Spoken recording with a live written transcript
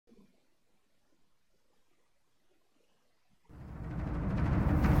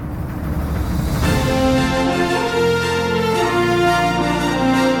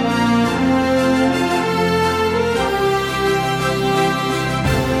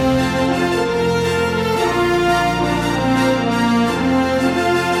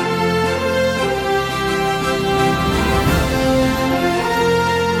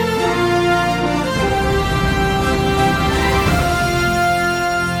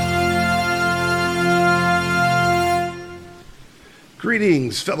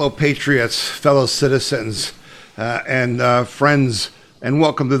Greetings, fellow patriots, fellow citizens, and friends, and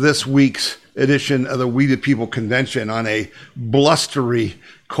welcome to this week's edition of the We the People Convention on a blustery,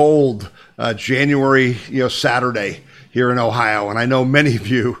 cold January, Saturday here in Ohio. And I know many of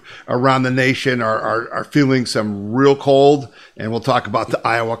you around the nation are feeling some real cold, and we'll talk about the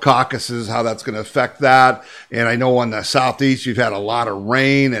Iowa caucuses, how that's going to affect that. And I know on the Southeast, you've had a lot of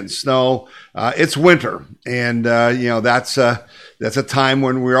rain and snow. It's winter, and that's a time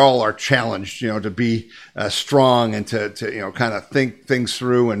when we all are challenged, to be strong and to kind of think things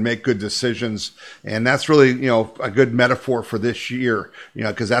through and make good decisions. And that's really, a good metaphor for this year,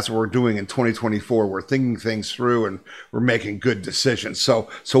 because that's what we're doing in 2024. We're thinking things through and we're making good decisions. So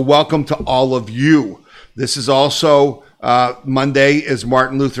welcome to all of you. This is also Monday is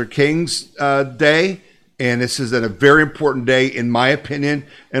Martin Luther King's day. And this is a very important day, in my opinion,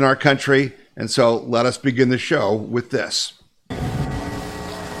 in our country. And so let us begin the show with this.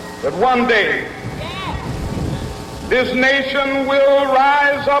 That one day this nation will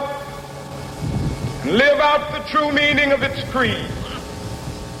rise up and live out the true meaning of its creed.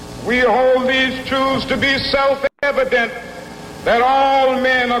 We hold these truths to be self-evident, that all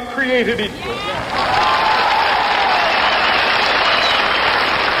men are created equal.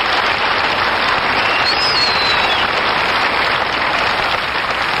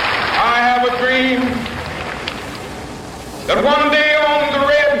 I have a dream that one day on the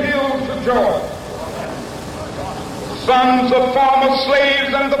red hills of Georgia, sons of former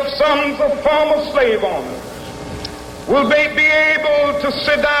slaves and the sons of former slave owners will be able to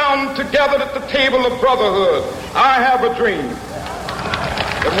sit down together at the table of brotherhood. I have a dream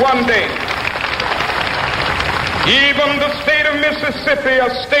that one day even the state of Mississippi, a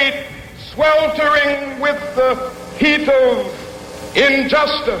state sweltering with the heat of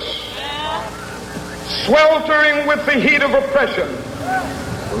injustice, sweltering with the heat of oppression,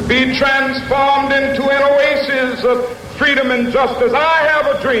 will be transformed into an oasis of freedom and justice. I have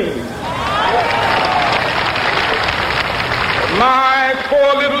a dream. My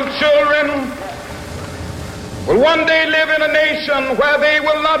four little children will one day live in a nation where they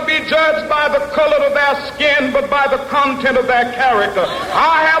will not be judged by the color of their skin, but by the content of their character.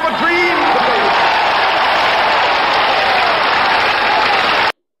 I have a dream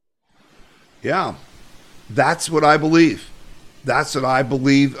today. Yeah. That's what I believe. That's what I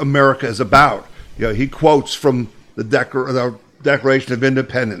believe America is about. He quotes from the Declaration of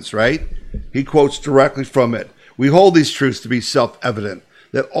Independence, right? He quotes directly from it. We hold these truths to be self-evident,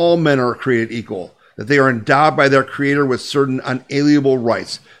 that all men are created equal, that they are endowed by their Creator with certain unalienable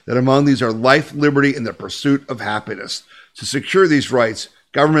rights, that among these are life, liberty, and the pursuit of happiness. To secure these rights,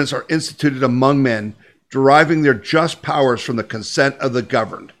 governments are instituted among men, deriving their just powers from the consent of the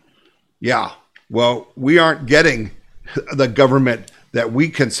governed. Yeah. Well, we aren't getting the government that we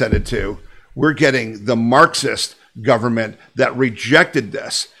consented to. We're getting the Marxist government that rejected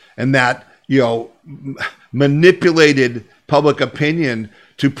this and that, manipulated public opinion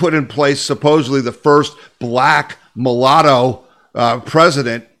to put in place supposedly the first black mulatto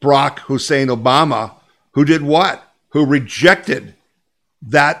president, Barack Hussein Obama, who did what? Who rejected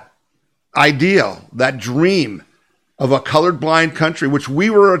that ideal, that dream of a colorblind country, which we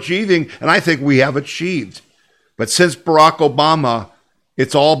were achieving, and I think we have achieved. But since Barack Obama,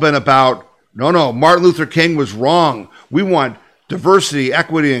 it's all been about, no, Martin Luther King was wrong. We want diversity,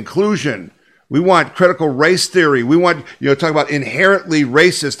 equity, inclusion. We want critical race theory. We want, talk about inherently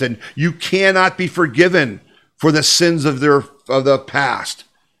racist, and you cannot be forgiven for the sins of the past.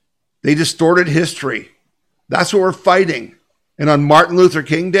 They distorted history. That's what we're fighting. And on Martin Luther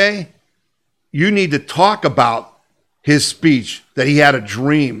King Day, you need to talk about his speech, that he had a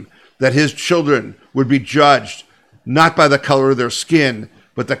dream, that his children would be judged not by the color of their skin,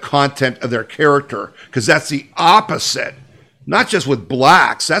 but the content of their character. Because that's the opposite, not just with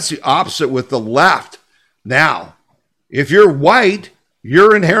blacks, that's the opposite with the left. Now, if you're white,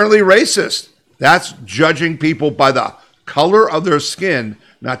 you're inherently racist. That's judging people by the color of their skin,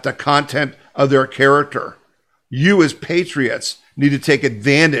 not the content of their character. You as patriots need to take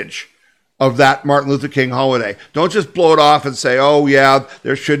advantage of that Martin Luther King holiday. Don't just blow it off and say, oh yeah,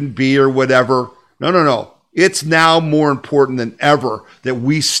 there shouldn't be or whatever. No. It's now more important than ever that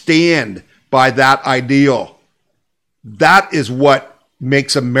we stand by that ideal. That is what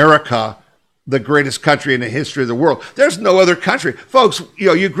makes America the greatest country in the history of the world. There's no other country. Folks,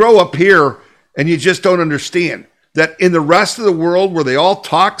 you grow up here and you just don't understand that in the rest of the world where they all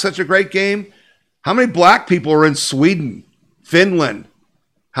talk such a great game, how many black people are in Sweden, Finland?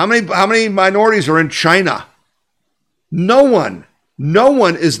 How many minorities are in China? No one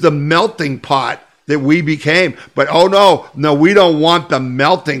is the melting pot that we became. But oh no, we don't want the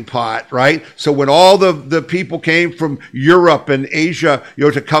melting pot, right? So when all the people came from Europe and Asia,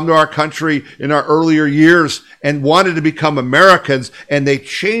 to come to our country in our earlier years and wanted to become Americans, and they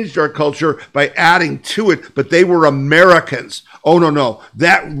changed our culture by adding to it, but they were Americans. Oh no,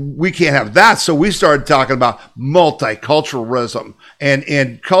 that we can't have that. So we started talking about multiculturalism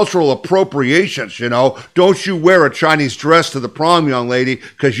and cultural appropriations. Don't you wear a Chinese dress to the prom, young lady,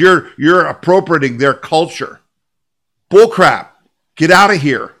 because you're appropriating their culture. Bull crap. Get out of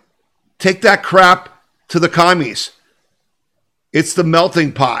here. Take that crap to the commies. It's the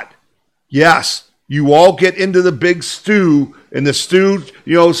melting pot. Yes, you all get into the big stew, and the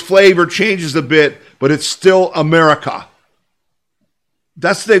stew's flavor changes a bit, but it's still America.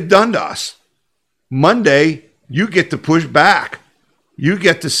 That's what they've done to us. Monday, you get to push back. You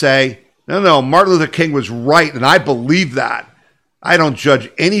get to say, no, Martin Luther King was right, and I believe that. I don't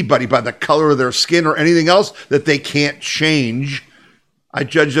judge anybody by the color of their skin or anything else that they can't change. I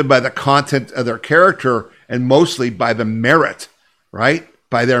judge them by the content of their character and mostly by the merit, right?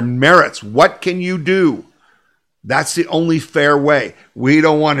 By their merits. What can you do? That's the only fair way. We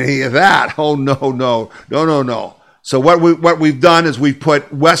don't want any of that. Oh, no. So what we've done is we've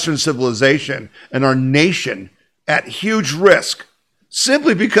put Western civilization and our nation at huge risk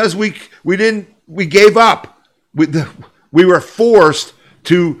simply because we gave up. We were forced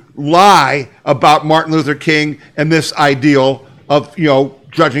to lie about Martin Luther King and this ideal of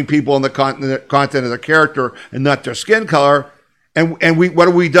judging people on the content of their character and not their skin color. And what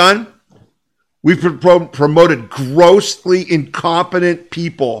have we done? We've promoted grossly incompetent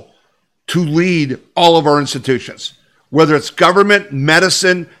people to lead all of our institutions, whether it's government,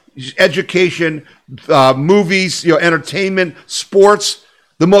 medicine, education, movies, entertainment, sports.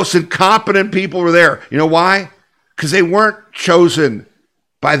 The most incompetent people were there. You know why? Because they weren't chosen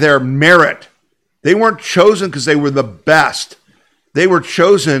by their merit. They weren't chosen because they were the best. They were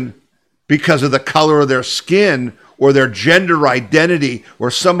chosen because of the color of their skin or their gender identity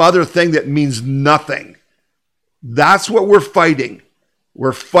or some other thing that means nothing. That's what we're fighting.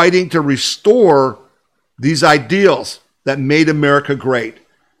 We're fighting to restore these ideals that made America great.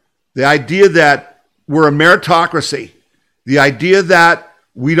 The idea that we're a meritocracy. The idea that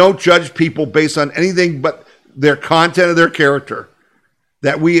we don't judge people based on anything but their content of their character.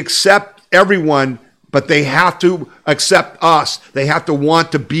 That we accept everyone, but they have to accept us. They have to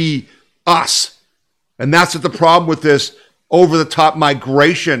want to be us. And that's what the problem with this over-the-top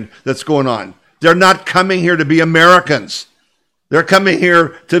migration that's going on. They're not coming here to be Americans. They're coming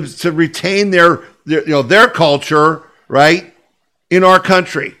here to retain their culture, right, in our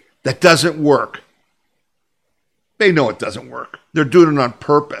country. That doesn't work. They know it doesn't work. They're doing it on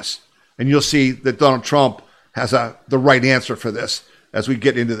purpose. And you'll see that Donald Trump has the right answer for this as we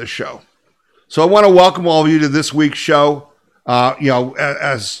get into the show. So I want to welcome all of you to this week's show. If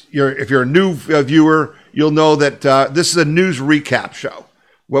you're a new viewer, you'll know that this is a news recap show.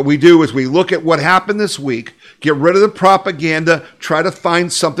 What we do is we look at what happened this week, get rid of the propaganda, try to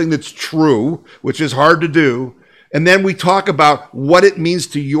find something that's true, which is hard to do, and then we talk about what it means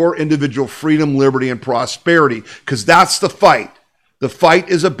to your individual freedom, liberty, and prosperity, because that's the fight. The fight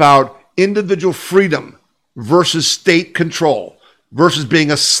is about individual freedom versus state control, versus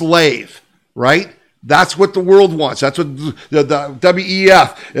being a slave, right? That's what the world wants. That's what the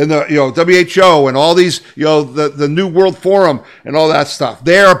WEF and the WHO and all these, the New World Forum and all that stuff.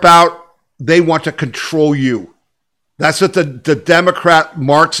 They want to control you. That's what the Democrat,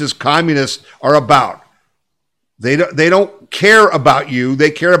 Marxist, communists are about. They don't care about you. They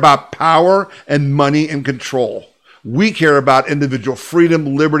care about power and money and control. We care about individual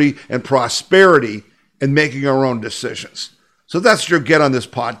freedom, liberty, and prosperity and making our own decisions. So that's your get on this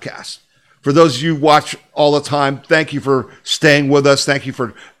podcast. For those of you who watch all the time, thank you for staying with us. Thank you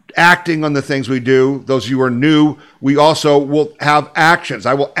for acting on the things we do. Those of you who are new, we also will have actions.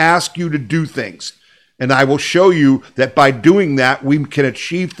 I will ask you to do things, and I will show you that by doing that, we can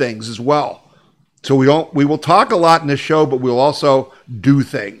achieve things as well. So we will talk a lot in this show, but we'll also do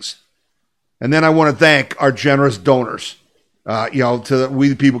things. And then I want to thank our generous donors, to the We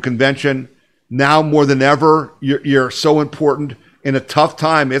the People Convention. Now more than ever, you're so important. In a tough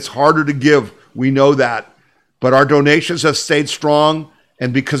time, it's harder to give. We know that. But our donations have stayed strong,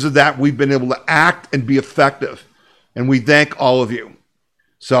 and because of that, we've been able to act and be effective. And we thank all of you.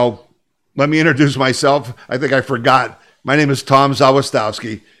 So let me introduce myself. I think I forgot. My name is Tom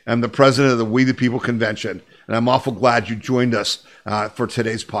Zawistowski. I'm the president of the We the People Convention, and I'm awful glad you joined us for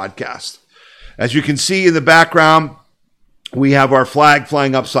today's podcast. As you can see in the background, we have our flag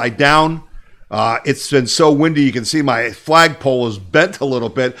flying upside down. It's been so windy, you can see my flagpole is bent a little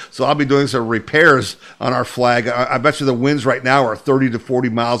bit, so I'll be doing some repairs on our flag. I bet you the winds right now are 30 to 40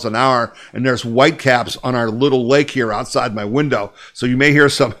 miles an hour, and there's whitecaps on our little lake here outside my window. So you may hear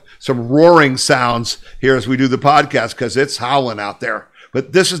some roaring sounds here as we do the podcast because it's howling out there.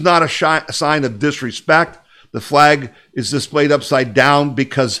 But this is not a sign of disrespect. The flag is displayed upside down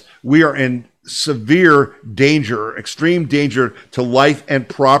because we are in severe danger, extreme danger to life and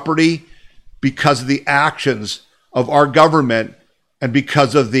property because of the actions of our government and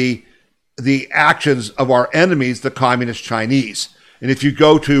because of the actions of our enemies, the Communist Chinese. And if you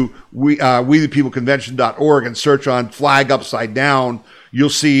go to WeThePeopleConvention.org and search on flag upside down, you'll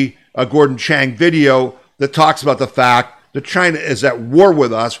see a Gordon Chang video that talks about the fact that China is at war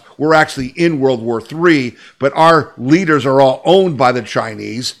with us. We're actually in World War III, but our leaders are all owned by the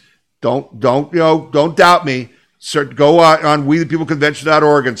Chinese. Don't doubt me. Go on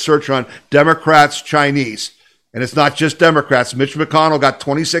WeThePeopleConvention.org and search on Democrats Chinese. And it's not just Democrats. Mitch McConnell got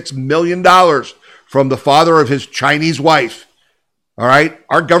 $26 million from the father of his Chinese wife. All right?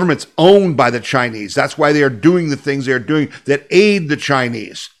 Our government's owned by the Chinese. That's why they are doing the things they are doing that aid the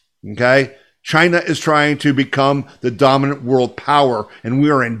Chinese. Okay? China is trying to become the dominant world power, and we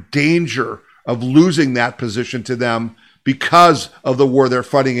are in danger of losing that position to them because of the war they're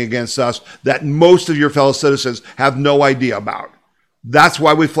fighting against us that most of your fellow citizens have no idea about. That's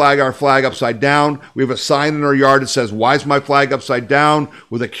why we flag our flag upside down. We have a sign in our yard that says, "Why is my flag upside down?"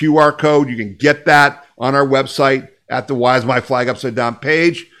 with a QR code. You can get that on our website at the Why is my flag upside down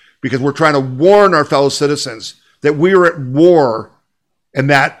page, because we're trying to warn our fellow citizens that we are at war and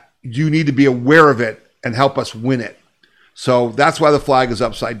that you need to be aware of it and help us win it. So that's why the flag is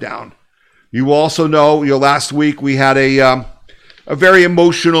upside down. You also know, last week we had a very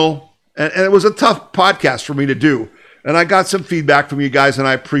emotional, and it was a tough podcast for me to do. And I got some feedback from you guys, and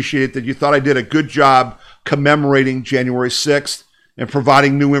I appreciate it, that you thought I did a good job commemorating January 6th and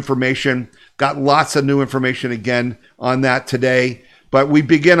providing new information. Got lots of new information again on that today. But we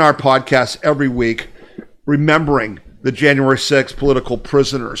begin our podcast every week remembering the January 6th political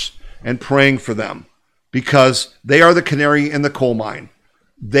prisoners and praying for them, because they are the canary in the coal mine.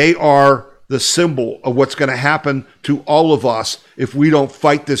 They are the symbol of what's going to happen to all of us if we don't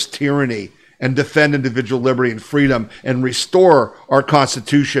fight this tyranny and defend individual liberty and freedom and restore our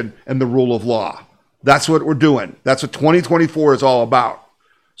Constitution and the rule of law. That's what we're doing. That's what 2024 is all about.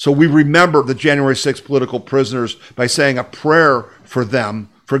 So we remember the January 6th political prisoners by saying a prayer for them,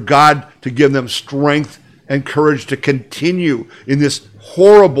 for God to give them strength and courage to continue in this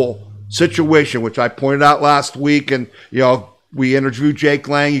horrible situation, which I pointed out last week. And, we interviewed Jake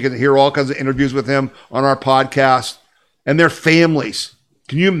Lang. You can hear all kinds of interviews with him on our podcast. And their families.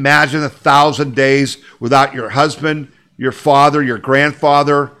 Can you imagine 1,000 days without your husband, your father, your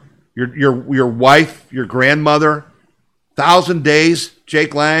grandfather, your wife, your grandmother? 1,000 days.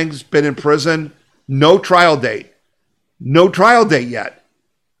 Jake Lang's been in prison. No trial date. No trial date yet.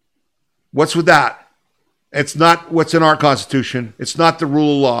 What's with that? It's not what's in our Constitution. It's not the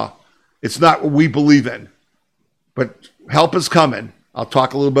rule of law. It's not what we believe in. But help is coming. I'll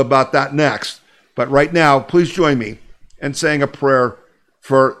talk a little bit about that next. But right now, please join me in saying a prayer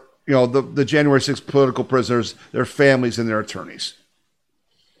for the January 6th political prisoners, their families, and their attorneys.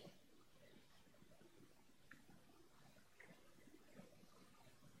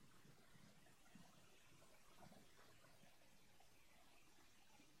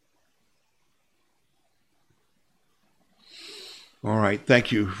 All right.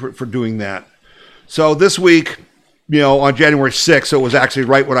 Thank you for doing that. So this week, on January 6th, so it was actually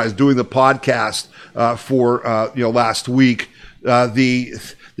right when I was doing the podcast for last week, the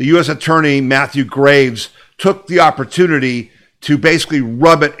U.S. Attorney Matthew Graves took the opportunity to basically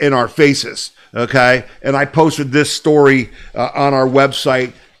rub it in our faces, okay? And I posted this story on our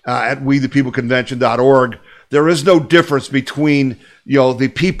website at WeThePeopleConvention.org. There is no difference between,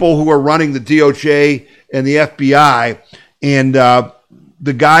 the people who are running the DOJ and the FBI and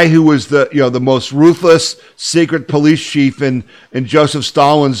the guy who was the most ruthless secret police chief in Joseph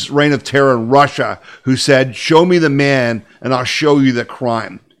Stalin's reign of terror in Russia, who said, "Show me the man and I'll show you the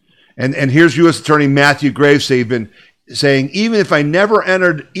crime." And here's U.S. Attorney Matthew Graves saying, even if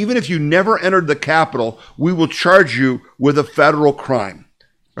you never entered the Capitol, we will charge you with a federal crime.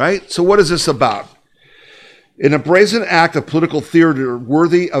 Right? So what is this about? In a brazen act of political theater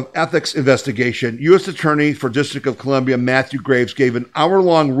worthy of ethics investigation, U.S. Attorney for District of Columbia Matthew Graves gave an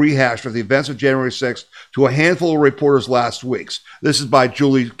hour-long rehash of the events of January 6th to a handful of reporters last week. This is by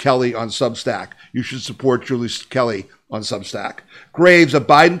Julie Kelly on Substack. You should support Julie Kelly on Substack. Graves, a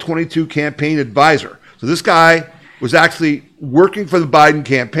Biden 22 campaign advisor. So this guy was actually working for the Biden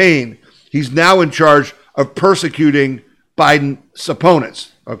campaign, He's now in charge of persecuting Biden's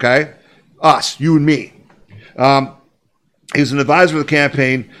opponents, okay? Us, you and me. He's an advisor of the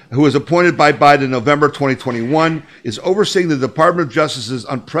campaign who was appointed by Biden in November 2021, is overseeing the Department of Justice's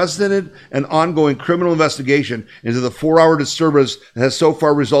unprecedented and ongoing criminal investigation into the 4-hour disturbance that has so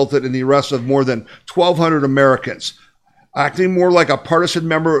far resulted in the arrest of more than 1,200 Americans. Acting more like a partisan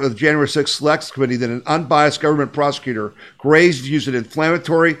member of the January 6th Select Committee than an unbiased government prosecutor, Graves used an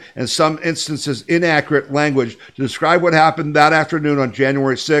inflammatory and some instances inaccurate language to describe what happened that afternoon on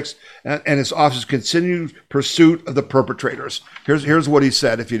January 6th and his office's continued pursuit of the perpetrators. Here's what he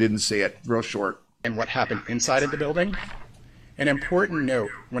said, if you didn't see it, real short. And what happened inside of the building. An important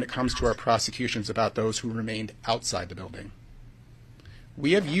note when it comes to our prosecutions about those who remained outside the building.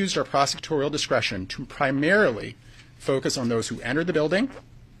 We have used our prosecutorial discretion to primarily focus on those who entered the building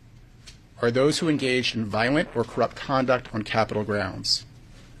or those who engaged in violent or corrupt conduct on Capitol grounds.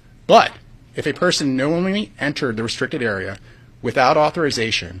 But if a person knowingly entered the restricted area without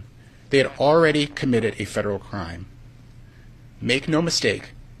authorization, they had already committed a federal crime. Make no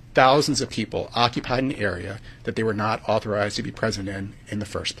mistake, thousands of people occupied an area that they were not authorized to be present in the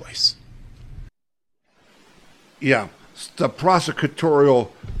first place. Yeah, the prosecutorial,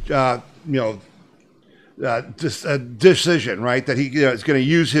 decision, right? That he is going to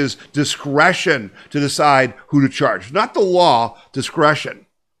use his discretion to decide who to charge, not the law, discretion.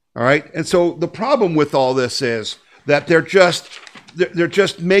 All right. And so the problem with all this is that they're just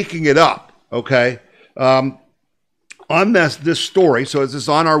making it up. Okay. On this story, so it's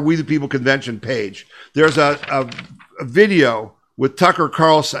on our We the People convention page, there's a video with Tucker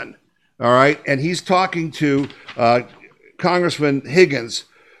Carlson. All right. And he's talking to Congressman Higgins,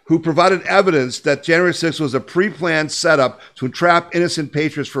 who provided evidence that January 6th was a pre-planned setup to entrap innocent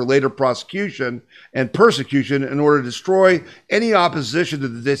patriots for later prosecution and persecution in order to destroy any opposition to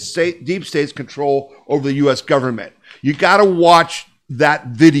the deep state's control over the U.S. government. You got to watch that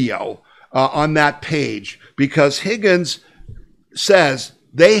video on that page because Higgins says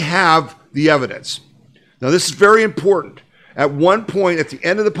they have the evidence. Now, this is very important. At one point at the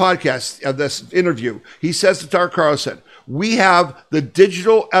end of the podcast of this interview, he says to Tucker Carlson, we have the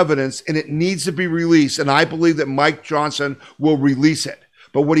digital evidence and it needs to be released. And I believe that Mike Johnson will release it.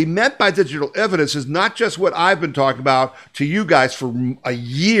 But what he meant by digital evidence is not just what I've been talking about to you guys for a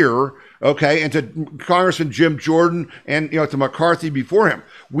year, okay, and to Congressman Jim Jordan and to McCarthy before him.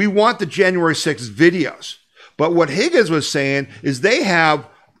 We want the January 6th videos. But what Higgins was saying is they have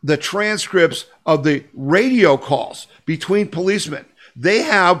the transcripts of the radio calls between policemen. They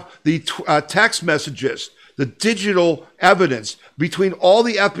have the text messages, the digital evidence between all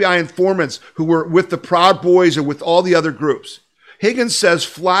the FBI informants who were with the Proud Boys or with all the other groups. Higgins says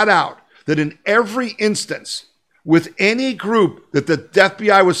flat out that in every instance with any group that the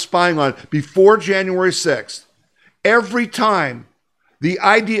FBI was spying on before January 6th, every time the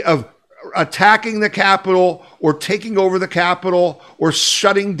idea of attacking the Capitol or taking over the Capitol or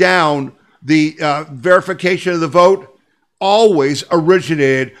shutting down the verification of the vote always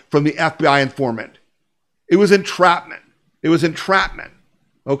originated from the FBI informant. It was entrapment.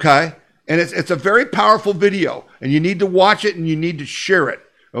 Okay? And it's a very powerful video, and you need to watch it and you need to share it,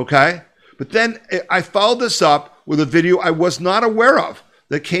 okay? But then I followed this up with a video I was not aware of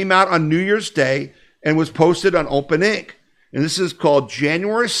that came out on New Year's Day and was posted on Open Ink. And this is called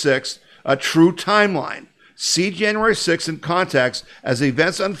January 6th, A True Timeline. See January 6th in context as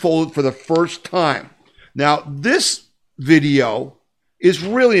events unfolded for the first time. Now, this video is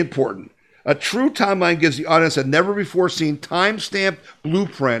really important. A true timeline gives the audience a never-before-seen time-stamped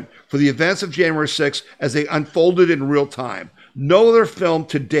blueprint for the events of January 6th as they unfolded in real time. No other film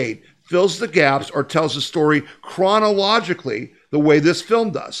to date fills the gaps or tells the story chronologically the way this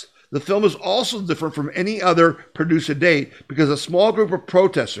film does. The film is also different from any other produced to date because a small group of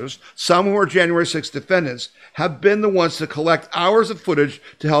protesters, some who are January 6th defendants, have been the ones to collect hours of footage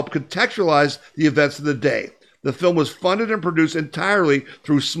to help contextualize the events of the day. The film was funded and produced entirely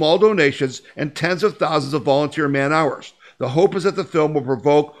through small donations and tens of thousands of volunteer man-hours. The hope is that the film will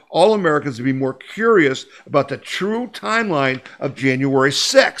provoke all Americans to be more curious about the true timeline of January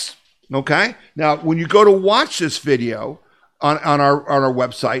 6th. Okay? Now, when you go to watch this video on our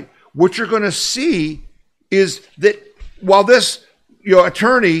website, what you're going to see is that while this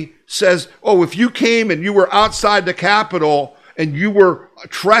attorney says, oh, if you came and you were outside the Capitol and you were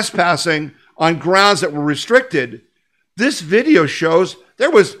trespassing on grounds that were restricted, this video shows there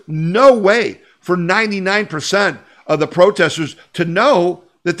was no way for 99% of the protesters to know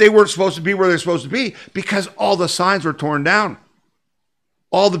that they weren't supposed to be where they're supposed to be because all the signs were torn down.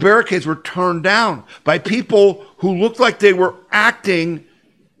 All the barricades were torn down by people who looked like they were acting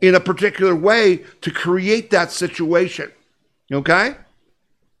in a particular way to create that situation. Okay?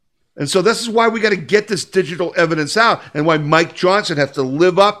 And so this is why we got to get this digital evidence out, and why Mike Johnson has to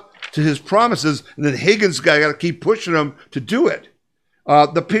live up to his promises, and then Higgins got to keep pushing him to do it.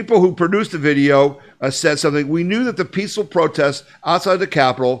 The people who produced the video said something. We knew that the peaceful protest outside the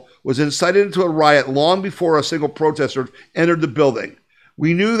Capitol was incited into a riot long before a single protester entered the building.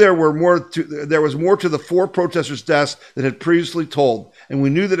 We knew there was more to the 4 protesters' deaths than had previously told, and we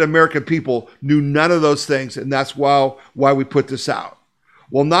knew that American people knew none of those things, and that's why we put this out.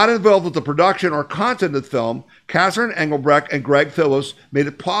 While not involved with the production or content of the film, Catherine Engelbrecht and Greg Phillips made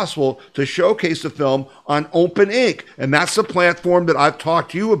it possible to showcase the film on Open Ink. And that's the platform that I've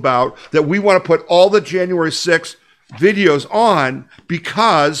talked to you about, that we want to put all the January 6th videos on,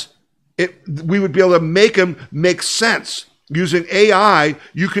 because we would be able to make them make sense. Using AI,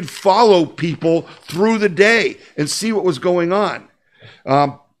 you could follow people through the day and see what was going on.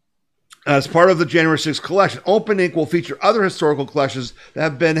 As part of the January 6th collection, Open Ink will feature other historical collections that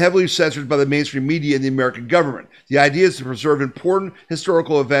have been heavily censored by the mainstream media and the American government. The idea is to preserve important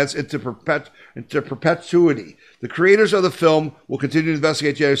historical events into perpetuity. The creators of the film will continue to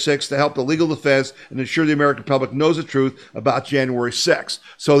investigate January 6th to help the legal defense and ensure the American public knows the truth about January 6th.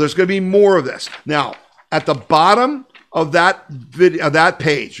 So there's going to be more of this. Now, at the bottom of that video, that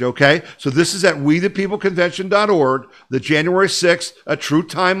page, okay? So this is at wethepeopleconvention.org, the January 6th, a true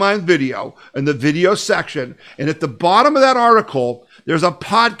timeline video, in the video section. And at the bottom of that article, there's a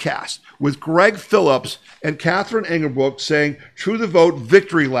podcast with Greg Phillips and Catherine Engelbrecht saying, True the Vote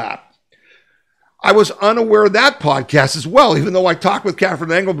Victory Lap. I was unaware of that podcast as well, even though I talk with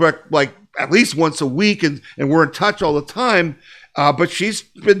Catherine Engelbrecht like at least once a week, and we're in touch all the time. But she's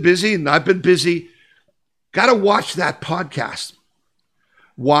been busy and I've been busy. Got to watch that podcast.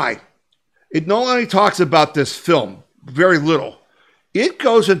 Why? It not only talks about this film, very little. It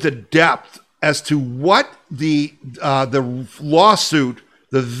goes into depth as to what the lawsuit,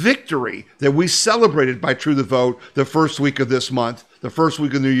 the victory that we celebrated by True the Vote the first week of this month, the first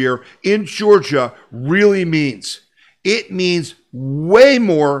week of the new year in Georgia, really means. It means way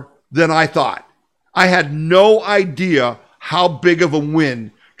more than I thought. I had no idea how big of a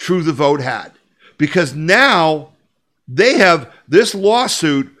win True the Vote had. Because now they have this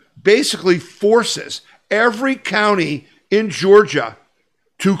lawsuit basically forces every county in Georgia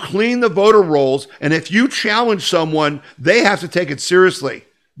to clean the voter rolls. And if you challenge someone, they have to take it seriously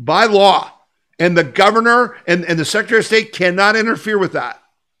by law. And the governor and the Secretary of State cannot interfere with that.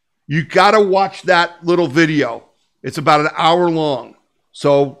 You got to watch that little video. It's about an hour long.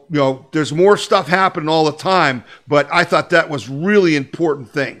 So, there's more stuff happening all the time, but I thought that was really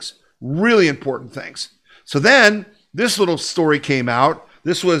important things. Really important things. So then this little story came out.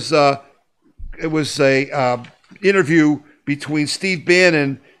 This was it was a interview between Steve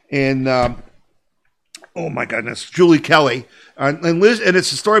Bannon and oh my goodness, Julie Kelly, and Liz, and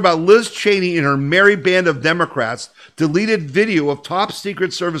it's a story about Liz Cheney and her merry band of Democrats deleted video of top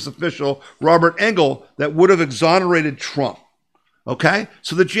Secret Service official Robert Engel that would have exonerated Trump. Okay,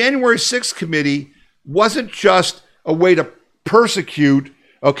 so the January 6th committee wasn't just a way to persecute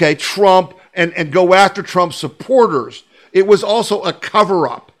Trump and go after Trump's supporters. It was also a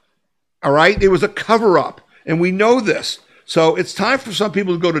cover-up, all right? It was a cover-up, and we know this. So it's time for some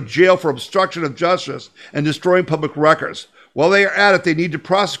people to go to jail for obstruction of justice and destroying public records. While they are at it, they need to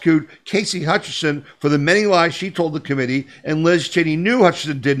prosecute Casey Hutchinson for the many lies she told the committee, and Liz Cheney knew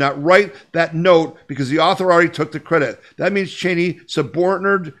Hutchinson did not write that note because the author already took the credit. That means Cheney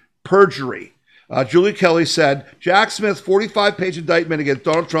suborned perjury. Julie Kelly said, Jack Smith's 45-page indictment against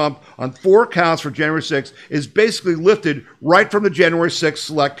Donald Trump on 4 counts for January 6th is basically lifted right from the January 6th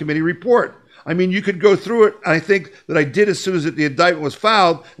Select Committee report. I mean, you could go through it, and I think that I did as soon as the indictment was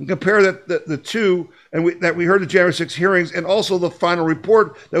filed, and compare the two, and we heard the January 6th hearings, and also the final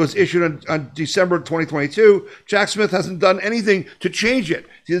report that was issued on December 2022. Jack Smith hasn't done anything to change it.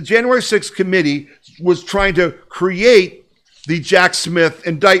 The January 6th committee was trying to create the Jack Smith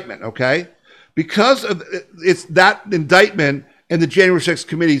indictment, okay? Because of it's that indictment and the January 6th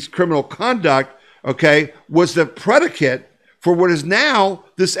committee's criminal conduct, was the predicate for what is now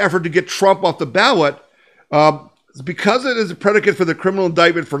this effort to get Trump off the ballot. Because it is a predicate for the criminal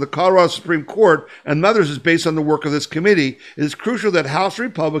indictment for the Colorado Supreme Court and others is based on the work of this committee, it is crucial that House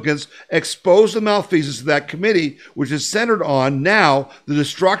Republicans expose the malfeasance of that committee, which is centered on now the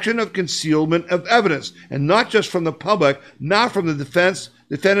destruction of concealment of evidence, and not just from the public, not from the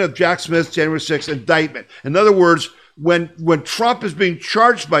defendant of Jack Smith's January 6th indictment. In other words, when Trump is being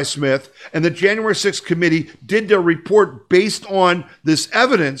charged by Smith and the January 6th committee did their report based on this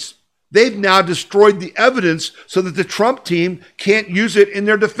evidence, They've now destroyed the evidence so that the Trump team can't use it in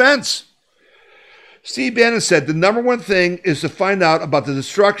their defense. Steve Bannon said the number one thing is to find out about the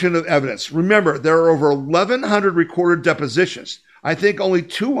destruction of evidence. Remember, there are over 1,100 recorded depositions. I think only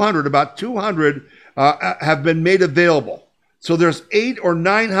about 200 have been made available. So there's 800 or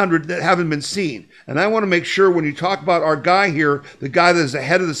 900 that haven't been seen. And I want to make sure when you talk about our guy here, the guy that is the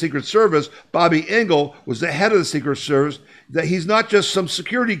head of the Secret Service, Bobby Engel, was the head of the Secret Service, that he's not just some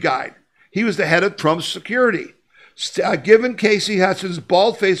security guy. He was the head of Trump's security. Given Casey Hutchinson's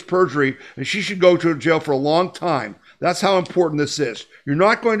bald-faced perjury, and she should go to jail for a long time. That's how important this is. You're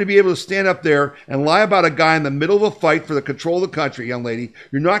not going to be able to stand up there and lie about a guy in the middle of a fight for the control of the country, young lady.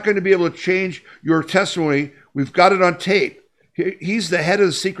 You're not going to be able to change your testimony. We've got it on tape. He's the head of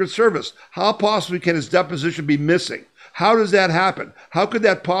the Secret Service. How possibly can his deposition be missing? How does that happen? How could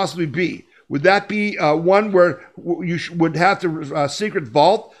that possibly be? Would that be one where you would have to secret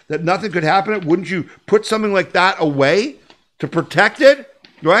vault that nothing could happen? Wouldn't you put something like that away to protect it,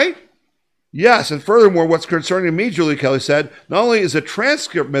 right? Yes, and furthermore, what's concerning me, Julie Kelly said, not only is the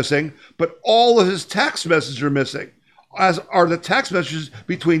transcript missing, but all of his text messages are missing, as are the text messages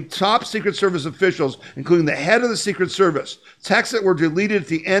between top Secret Service officials, including the head of the Secret Service. Texts that were deleted at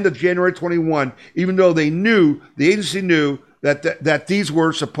the end of January 21, even though the agency knew that these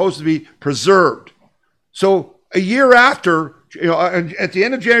were supposed to be preserved. So a year after, at the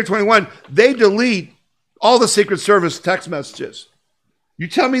end of January 21, they delete all the Secret Service text messages. You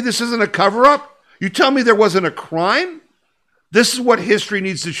tell me this isn't a cover-up? You tell me there wasn't a crime? This is what history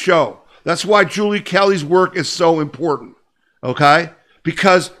needs to show. That's why Julie Kelly's work is so important, okay?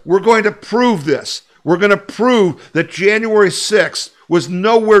 Because we're going to prove this. We're going to prove that January 6th was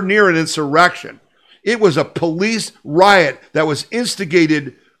nowhere near an insurrection. It was a police riot that was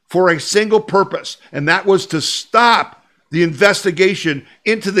instigated for a single purpose, and that was to stop the investigation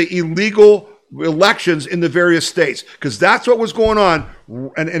into the illegal elections in the various states, because that's what was going on.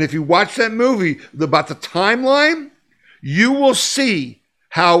 And if you watch that movie about the timeline, you will see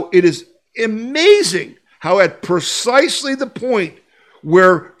how it is amazing how at precisely the point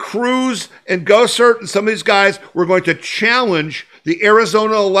where Cruz and Gosart and some of these guys were going to challenge the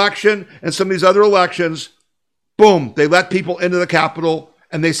Arizona election and some of these other elections, boom, they let people into the Capitol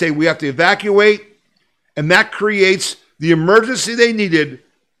and they say we have to evacuate, and that creates the emergency they needed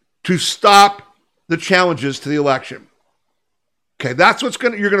to stop the challenges to the election. Okay, that's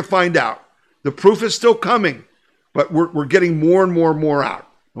you're going to find out. The proof is still coming, but we're getting more and more and more out.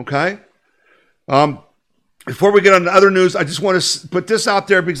 Okay. Before we get on to other news, I just want to put this out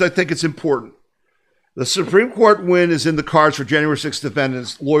there because I think it's important. The Supreme Court win is in the cards for January 6th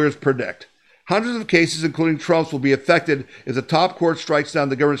defendants, lawyers predict. Hundreds of cases, including Trump's, will be affected if the top court strikes down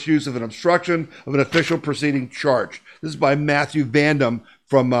the government's use of an obstruction of an official proceeding charge. This is by Matthew Vandam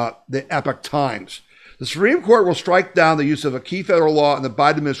from the Epoch Times. The Supreme Court will strike down the use of a key federal law in the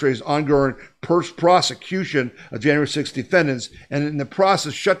Biden administration's ongoing prosecution of January 6 defendants, and in the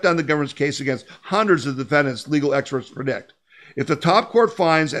process shut down the government's case against hundreds of defendants, legal experts predict. If the top court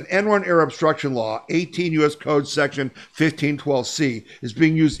finds an N1 era obstruction law, 18 U.S. Code Section 1512C, is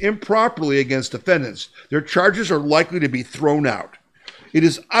being used improperly against defendants, their charges are likely to be thrown out. It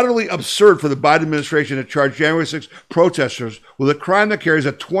is utterly absurd for the Biden administration to charge January 6 protesters with a crime that carries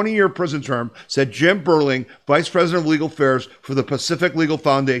a 20-year prison term, said Jim Burling, Vice President of Legal Affairs for the Pacific Legal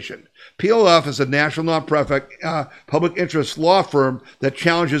Foundation. PLF is a national nonprofit public interest law firm that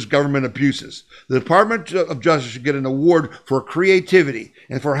challenges government abuses. The Department of Justice should get an award for creativity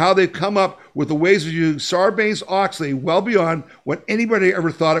and for how they've come up with the ways of using Sarbanes-Oxley well beyond what anybody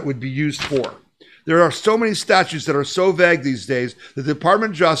ever thought it would be used for. There are so many statutes that are so vague these days that the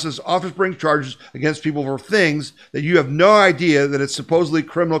Department of Justice often brings charges against people for things that you have no idea that it's supposedly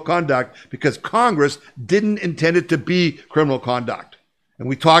criminal conduct because Congress didn't intend it to be criminal conduct. And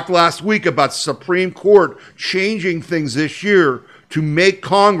we talked last week about Supreme Court changing things this year to make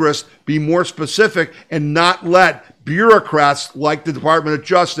Congress be more specific and not let bureaucrats like the Department of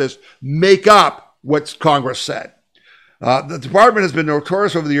Justice make up what Congress said. The department has been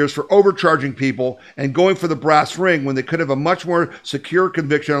notorious over the years for overcharging people and going for the brass ring when they could have a much more secure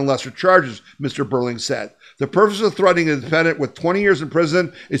conviction on lesser charges, Mr. Burling said. The purpose of threatening a defendant with 20 years in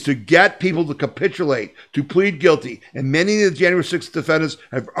prison is to get people to capitulate, to plead guilty, and many of the January 6th defendants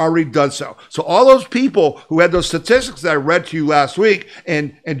have already done so. So all those people who had those statistics that I read to you last week,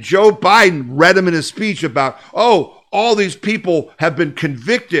 and Joe Biden read them in his speech about, all these people have been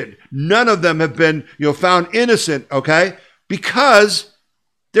convicted. None of them have been, found innocent, okay? Because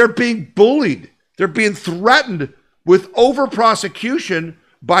they're being bullied. They're being threatened with over-prosecution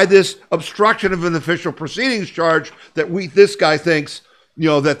by this obstruction of an official proceedings charge that this guy thinks,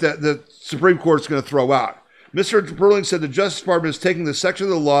 that the Supreme Court's going to throw out. Mr. Burling said the Justice Department is taking the section of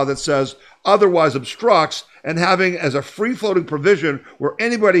the law that says otherwise obstructs and having as a free-floating provision where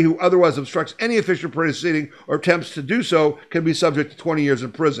anybody who otherwise obstructs any official proceeding or attempts to do so can be subject to 20 years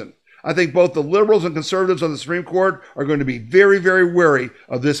in prison. I think both the liberals and conservatives on the Supreme Court are going to be very, very wary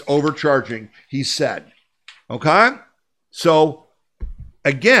of this overcharging, he said. Okay? So,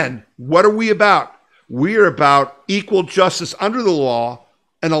 again, what are we about? We are about equal justice under the law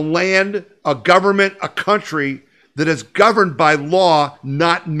and a land, a government, a country that is governed by law,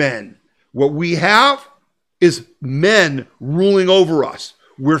 not men. What we have is men ruling over us.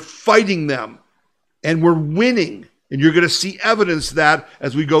 We're fighting them, and we're winning. And you're going to see evidence of that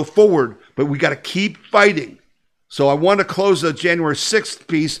as we go forward. But we got to keep fighting. So I want to close the January 6th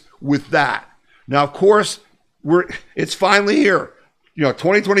piece with that. Now, of course, it's finally here.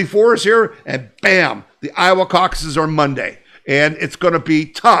 2024 is here, and bam, the Iowa caucuses are Monday. And it's going to be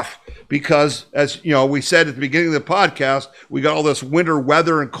tough because, as we said at the beginning of the podcast, we got all this winter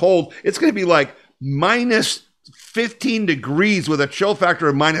weather and cold. It's going to be like minus 15 degrees with a chill factor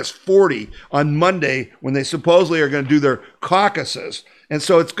of minus 40 on Monday when they supposedly are going to do their caucuses. And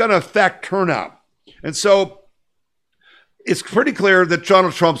so it's going to affect turnout. And so it's pretty clear that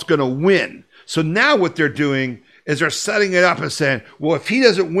Donald Trump's going to win. So now what they're doing is they're setting it up and saying, well, if he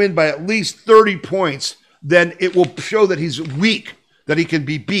doesn't win by at least 30 points, then it will show that he's weak, that he can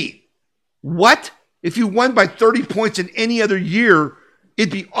be beat. What? If you won by 30 points in any other year,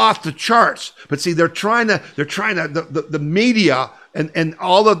 it'd be off the charts. But see, the media and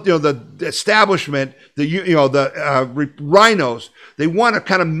all of the establishment, the rhinos, they want to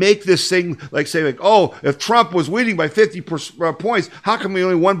kind of make this thing oh, if Trump was winning by 50 points, how come he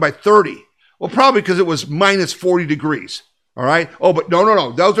only won by 30? Well, probably because it was minus 40 degrees. All right. Oh, but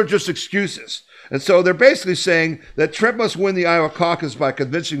no. Those are just excuses. And so they're basically saying that Trump must win the Iowa caucus by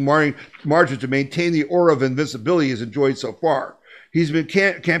convincing margin to maintain the aura of invincibility he's enjoyed so far. He's been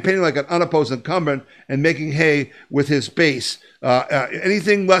campaigning like an unopposed incumbent and making hay with his base.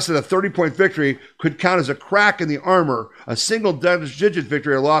 Anything less than a 30-point victory could count as a crack in the armor. A single-digit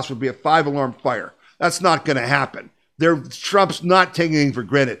victory or loss would be a 5-alarm fire. That's not going to happen. Trump's not taking anything for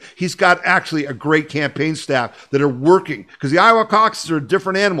granted. He's got actually a great campaign staff that are working because the Iowa caucuses are a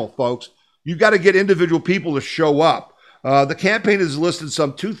different animal, folks. You've got to get individual people to show up. The campaign has listed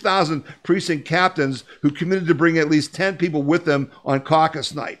some 2,000 precinct captains who committed to bring at least 10 people with them on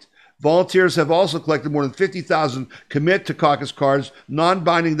caucus night. Volunteers have also collected more than 50,000 commit to caucus cards,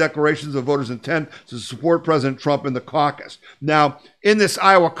 non-binding declarations of voters' intent to support President Trump in the caucus. Now, in this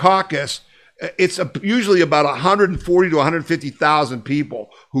Iowa caucus, it's usually about 140 to 150,000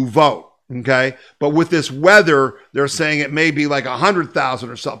 people who vote, okay? But with this weather, they're saying it may be like 100,000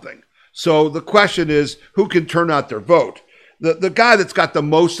 or something. So the question is, who can turn out their vote? The guy that's got the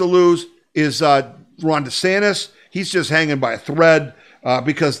most to lose is Ron DeSantis. He's just hanging by a thread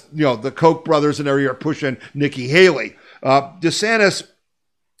because, the Koch brothers and everybody are pushing Nikki Haley. DeSantis,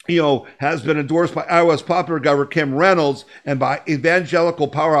 has been endorsed by Iowa's popular governor Kim Reynolds and by evangelical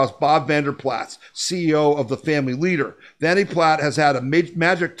powerhouse Bob Vander Plaats, CEO of the Family Leader. Vander Plaats has had a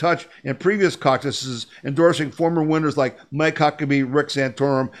magic touch in previous caucuses, endorsing former winners like Mike Huckabee, Rick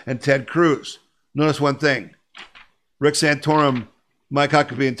Santorum, and Ted Cruz. Notice one thing. Rick Santorum, Mike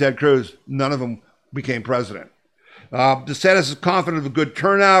Huckabee, and Ted Cruz, none of them became president. DeSantis is confident of a good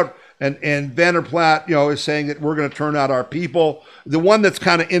turnout. And Vander Plaats, is saying that we're going to turn out our people. The one that's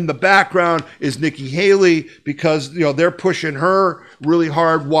kind of in the background is Nikki Haley because, they're pushing her really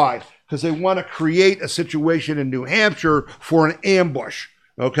hard. Why? Because they want to create a situation in New Hampshire for an ambush.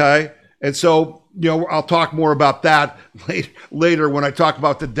 Okay. And so, I'll talk more about that later when I talk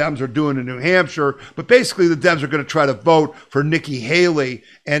about what the Dems are doing in New Hampshire. But basically, the Dems are going to try to vote for Nikki Haley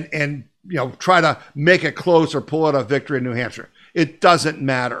and try to make it close or pull out a victory in New Hampshire. It doesn't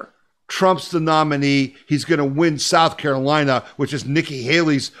matter. Trump's the nominee. He's going to win South Carolina, which is Nikki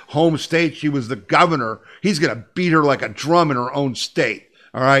Haley's home state. She was the governor. He's going to beat her like a drum in her own state.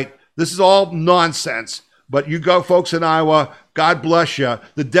 All right. This is all nonsense. But you go, folks in Iowa, God bless you.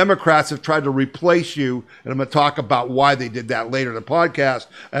 The Democrats have tried to replace you, and I'm going to talk about why they did that later in the podcast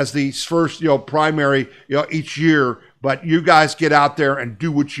as the first, primary, each year. But you guys get out there and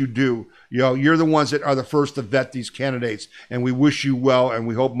do what you do. You're the ones that are the first to vet these candidates, and we wish you well, and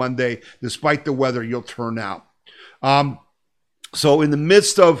we hope Monday, despite the weather, you'll turn out. So in the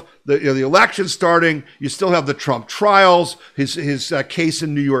midst of the election starting, you still have the Trump trials, his case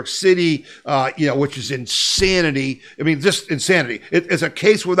in New York City, which is insanity. I mean, just insanity. It's a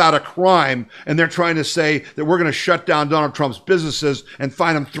case without a crime, and they're trying to say that we're going to shut down Donald Trump's businesses and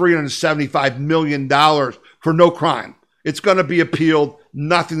fine him $375 million for no crime. It's going to be appealed.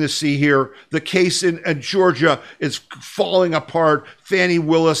 nothing to see here. The case in Georgia is falling apart. Fani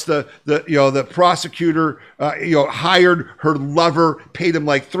Willis, the prosecutor, hired her lover, paid him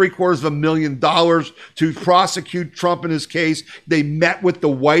like $750,000 to prosecute Trump in his case. They met with the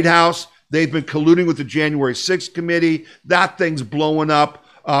White House. They've been colluding with the January 6th committee. That thing's blowing up.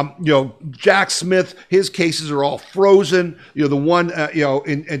 Jack Smith, his cases are all frozen. The one,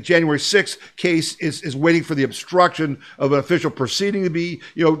 in January 6th case is waiting for the obstruction of an official proceeding to be,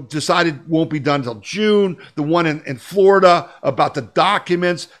 decided won't be done until June. The one in Florida about the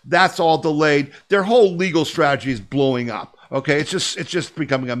documents, that's all delayed. Their whole legal strategy is blowing up. Okay. It's just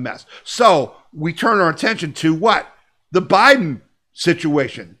becoming a mess. So we turn our attention to what? The Biden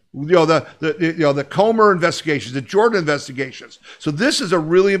situation. The Comer investigations, the Jordan investigations. So this is a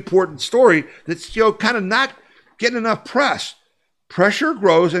really important story that's, kind of not getting enough press. Pressure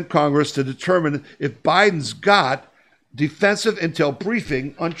grows in Congress to determine if Biden's got defensive intel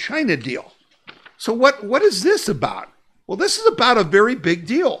briefing on China deal. So what is this about? Well, this is about a very big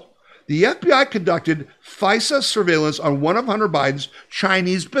deal. The FBI conducted FISA surveillance on one of Hunter Biden's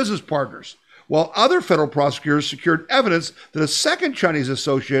Chinese business partners, while other federal prosecutors secured evidence that a second Chinese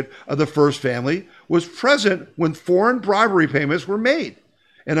associate of the first family was present when foreign bribery payments were made.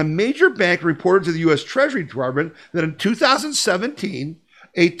 And a major bank reported to the U.S. Treasury Department that in 2017,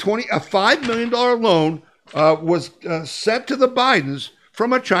 a $5 million loan was sent to the Bidens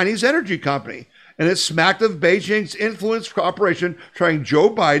from a Chinese energy company. And it smacked of Beijing's influence cooperation trying Joe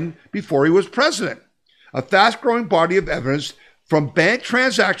Biden before he was president. A fast-growing body of evidence from bank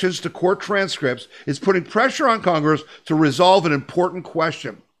transactions to court transcripts is putting pressure on Congress to resolve an important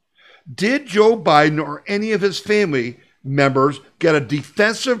question. Did Joe Biden or any of his family members get a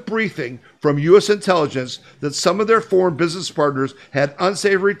defensive briefing from U.S. intelligence that some of their foreign business partners had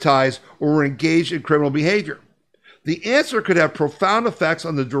unsavory ties or were engaged in criminal behavior? The answer could have profound effects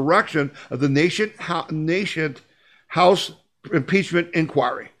on the direction of the nation House impeachment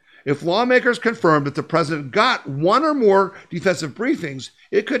inquiry. If lawmakers confirm that the president got one or more defensive briefings,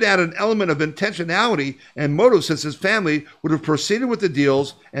 it could add an element of intentionality and motive, since his family would have proceeded with the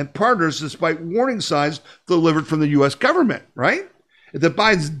deals and partners despite warning signs delivered from the U.S. government, right? If the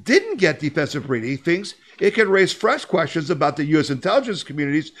Bidens didn't get defensive briefings, it could raise fresh questions about the U.S. intelligence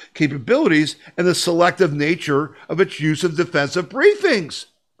community's capabilities and the selective nature of its use of defensive briefings,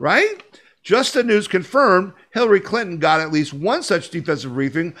 right? Just the News confirmed Hillary Clinton got at least one such defensive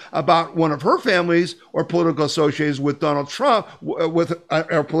briefing about one of her families or political associates with Donald Trump,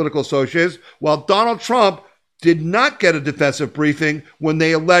 political associates, while Donald Trump did not get a defensive briefing when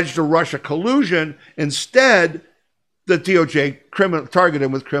they alleged a Russia collusion. Instead, the DOJ targeted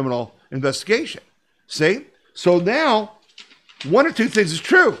him with criminal investigation. See? So now, one or two things is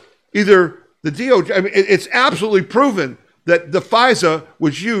true. Either the DOJ, it's absolutely proven that the FISA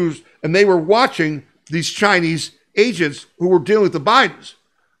was used and they were watching these Chinese agents who were dealing with the Bidens.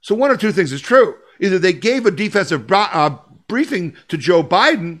 So one or two things is true. Either they gave a defensive briefing to Joe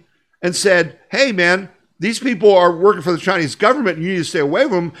Biden and said, hey, man, these people are working for the Chinese government and you need to stay away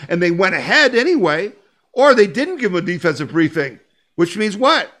from them, and they went ahead anyway, or they didn't give them a defensive briefing, which means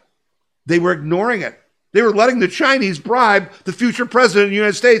what? They were ignoring it. They were letting the Chinese bribe the future president of the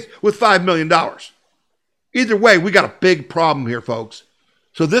United States with $5 million. Either way, we got a big problem here, folks.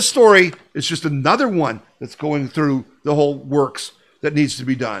 So this story is just another one that's going through the whole works that needs to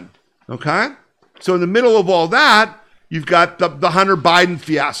be done. Okay? So in the middle of all that, you've got the Hunter Biden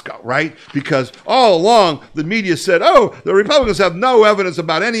fiasco, right? Because all along, the media said, oh, the Republicans have no evidence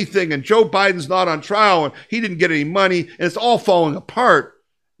about anything, and Joe Biden's not on trial, and he didn't get any money, and it's all falling apart.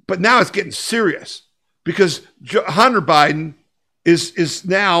 But now it's getting serious because Hunter Biden is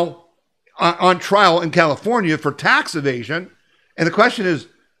now on trial in California for tax evasion. And the question is,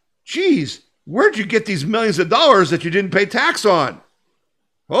 geez, where'd you get these millions of dollars that you didn't pay tax on?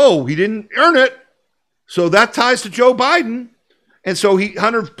 Oh, he didn't earn it. So that ties to Joe Biden. And so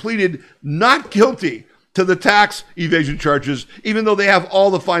Hunter pleaded not guilty to the tax evasion charges, even though they have all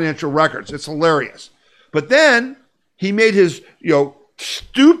the financial records. It's hilarious. But then he made his,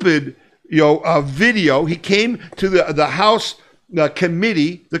 stupid, video. He came to the House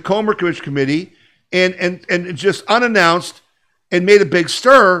committee, the Comer Commission committee, and just unannounced and made a big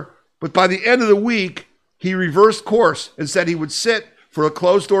stir. But by the end of the week, he reversed course and said he would sit for a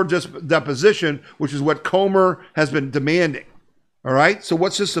closed-door deposition, which is what Comer has been demanding. All right? So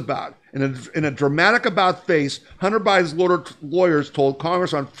what's this about? In a dramatic about-face, Hunter Biden's lawyers told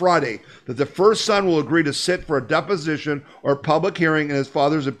Congress on Friday that the first son will agree to sit for a deposition or public hearing in his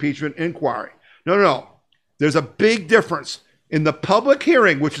father's impeachment inquiry. No. There's a big difference in the public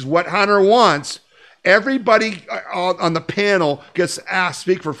hearing, which is what Hunter wants, Everybody on the panel gets asked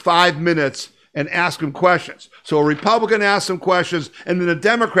to speak for 5 minutes and ask him questions. So a Republican asks him questions, and then a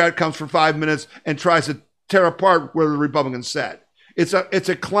Democrat comes for 5 minutes and tries to tear apart what the Republican said. It's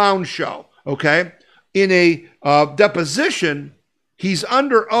a clown show, okay? In a deposition, he's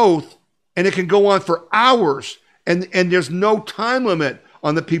under oath, and it can go on for hours, and there's no time limit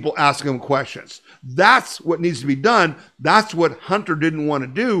on the people asking him questions. That's what needs to be done. That's what Hunter didn't want to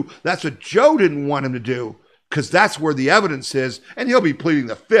do. That's what Joe didn't want him to do, because that's where the evidence is, and he'll be pleading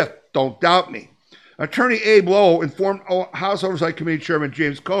the fifth, don't doubt me. Attorney Abe Lowell informed House Oversight Committee Chairman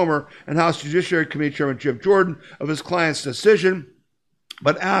James Comer and House Judiciary Committee Chairman Jim Jordan of his client's decision,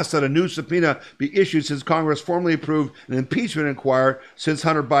 but asked that a new subpoena be issued since Congress formally approved an impeachment inquiry since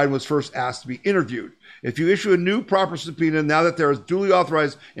Hunter Biden was first asked to be interviewed. If you issue a new proper subpoena now that there is duly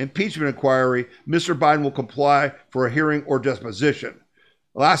authorized impeachment inquiry, Mr. Biden will comply for a hearing or deposition.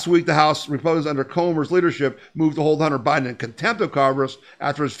 Last week, the House Republicans under Comer's leadership moved to hold Hunter Biden in contempt of Congress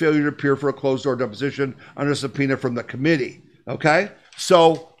after his failure to appear for a closed-door deposition under subpoena from the committee. Okay?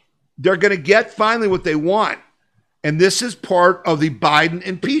 So they're going to get finally what they want. And this is part of the Biden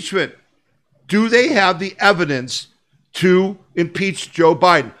impeachment. Do they have the evidence to impeach Joe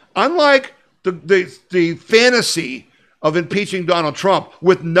Biden? Unlike the fantasy of impeaching Donald Trump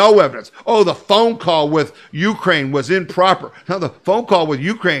with no evidence. Oh, the phone call with Ukraine was improper. Now, the phone call with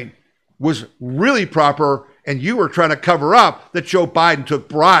Ukraine was really proper, and you were trying to cover up that Joe Biden took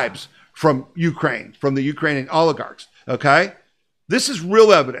bribes from Ukraine, from the Ukrainian oligarchs. Okay? This is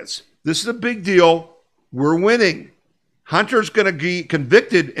real evidence. This is a big deal. We're winning. Hunter's going to be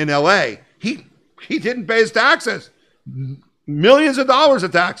convicted in L.A. He didn't pay his taxes. Millions of dollars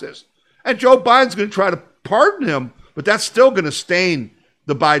of taxes. And Joe Biden's going to try to pardon him, but that's still going to stain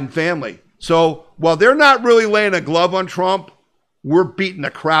the Biden family. So while they're not really laying a glove on Trump, we're beating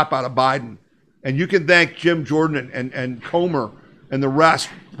the crap out of Biden. And you can thank Jim Jordan and Comer and the rest,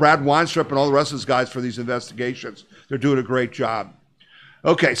 Brad Weinstrup and all the rest of those guys for these investigations. They're doing a great job.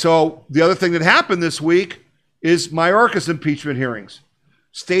 Okay, so the other thing that happened this week is Mayorkas impeachment hearings.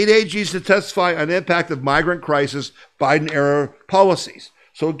 State AGs to testify on the impact of migrant crisis, Biden-era policies.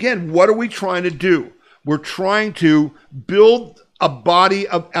 So again, what are we trying to do? We're trying to build a body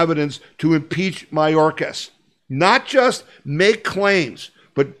of evidence to impeach Mayorkas. Not just make claims,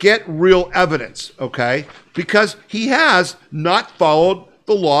 but get real evidence, okay? Because he has not followed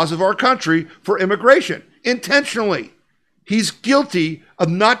the laws of our country for immigration intentionally. He's guilty of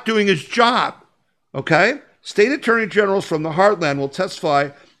not doing his job, okay? State attorney generals from the heartland will testify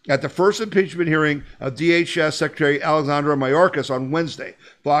at the first impeachment hearing of DHS Secretary Alexandra Mayorkas on Wednesday,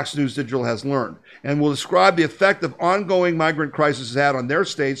 Fox News Digital has learned, and will describe the effect of ongoing migrant crisis has had on their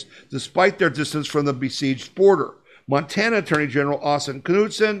states despite their distance from the besieged border. Montana Attorney General Austin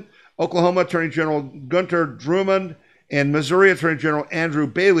Knudsen, Oklahoma Attorney General Gunter Drummond, and Missouri Attorney General Andrew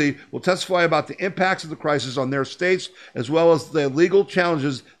Bailey will testify about the impacts of the crisis on their states, as well as the legal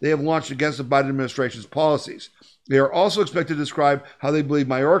challenges they have launched against the Biden administration's policies. They are also expected to describe how they believe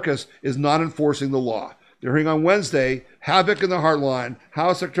Mayorkas is not enforcing the law. They're hearing on Wednesday, havoc in the heartland,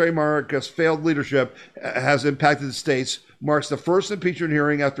 how Secretary Mayorkas' failed leadership has impacted the states, marks the first impeachment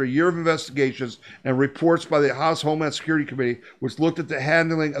hearing after a year of investigations and reports by the House Homeland Security Committee, which looked at the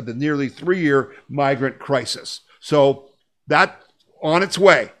handling of the nearly 3-year migrant crisis. So that's on its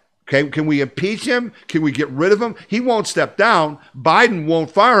way. Okay, can we impeach him? Can we get rid of him? He won't step down. Biden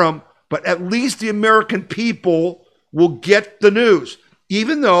won't fire him, but at least the American people will get the news,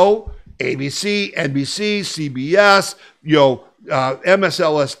 even though ABC, NBC, CBS,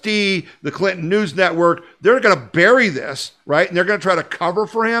 MSLSD, the Clinton News Network, they're going to bury this, right? And they're going to try to cover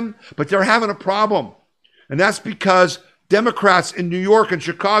for him, but they're having a problem. And that's because Democrats in New York and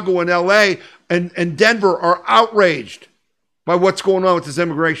Chicago and LA and Denver are outraged by what's going on with this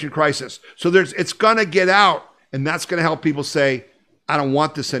immigration crisis. So it's going to get out, and that's going to help people say, I don't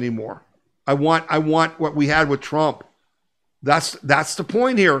want this anymore. I want what we had with Trump. That's the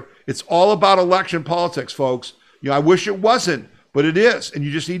point here. It's all about election politics, folks. I wish it wasn't, but it is. And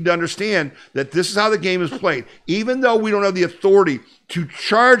you just need to understand that this is how the game is played. Even though we don't have the authority to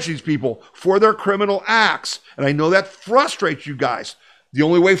charge these people for their criminal acts, and I know that frustrates you guys, the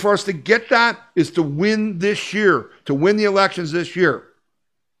only way for us to get that is to win this year, to win the elections this year.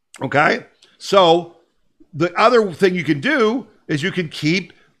 Okay? So the other thing you can do is you can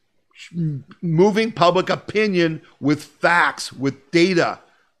keep moving public opinion with facts, with data,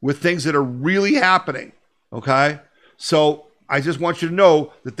 with things that are really happening. Okay? So I just want you to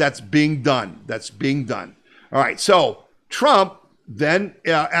know that that's being done. That's being done. All right. So Trump then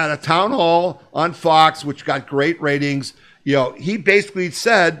at a town hall on Fox, which got great ratings, he basically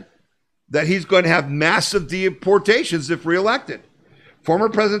said that he's going to have massive deportations if reelected. Former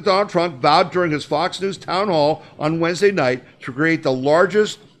President Donald Trump vowed during his Fox News town hall on Wednesday night to create the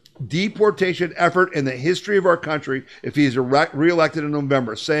largest deportation effort in the history of our country if he is reelected in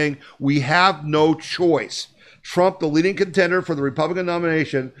November, saying, "We have no choice." Trump, the leading contender for the Republican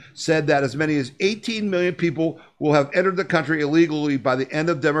nomination, said that as many as 18 million people will have entered the country illegally by the end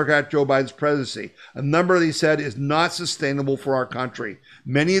of Democrat Joe Biden's presidency. A number, he said, is not sustainable for our country.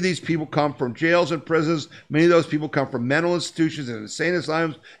 Many of these people come from jails and prisons. Many of those people come from mental institutions and insane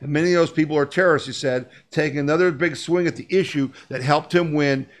asylums. And many of those people are terrorists, he said, taking another big swing at the issue that helped him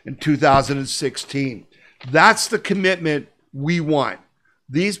win in 2016. That's the commitment we want.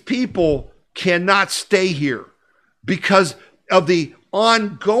 These people cannot stay here because of the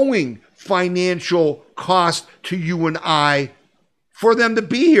ongoing financial cost to you and I for them to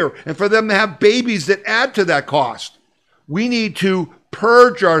be here and for them to have babies that add to that cost. We need to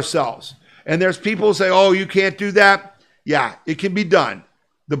purge ourselves. And there's people who say, oh, you can't do that. Yeah, it can be done.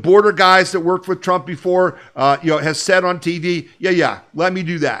 The border guys that worked with Trump before, has said on TV, yeah, let me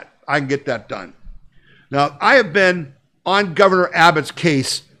do that. I can get that done. Now, I have been on Governor Abbott's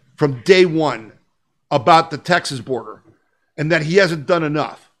case from day one about the Texas border and that he hasn't done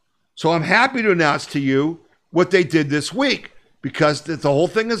enough. So I'm happy to announce to you what they did this week because the whole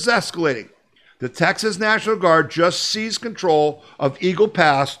thing is escalating. The Texas National Guard just seized control of Eagle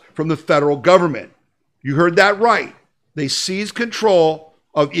Pass from the federal government. You heard that right. They seized control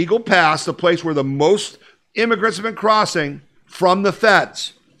of Eagle Pass, the place where the most immigrants have been crossing from the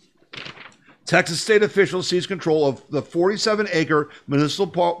feds. Texas state officials seized control of the 47-acre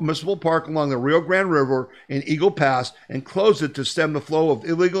municipal park along the Rio Grande River in Eagle Pass and closed it to stem the flow of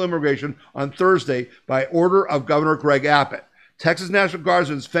illegal immigration on Thursday by order of Governor Greg Abbott. Texas National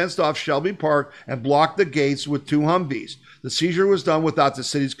Guardsmen fenced off Shelby Park and blocked the gates with 2 Humvees. The seizure was done without the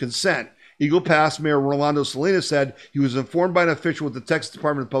city's consent. Eagle Pass Mayor Rolando Salinas said he was informed by an official with the Texas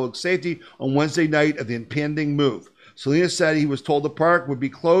Department of Public Safety on Wednesday night of the impending move. Salinas said he was told the park would be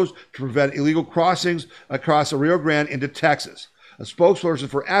closed to prevent illegal crossings across the Rio Grande into Texas. A spokesperson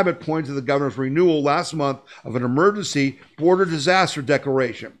for Abbott pointed to the governor's renewal last month of an emergency border disaster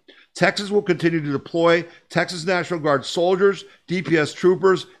declaration. Texas will continue to deploy Texas National Guard soldiers, DPS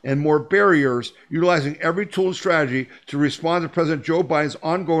troopers, and more barriers, utilizing every tool and strategy to respond to President Joe Biden's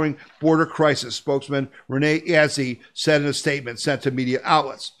ongoing border crisis, spokesman Renee Yazzie said in a statement sent to media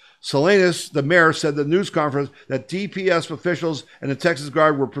outlets. Salinas, the mayor, said at the news conference that DPS officials and the Texas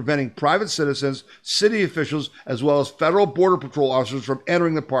Guard were preventing private citizens, city officials, as well as federal border patrol officers from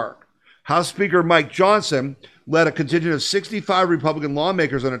entering the park. House Speaker Mike Johnson led a contingent of 65 Republican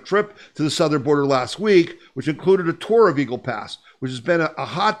lawmakers on a trip to the southern border last week, which included a tour of Eagle Pass, which has been a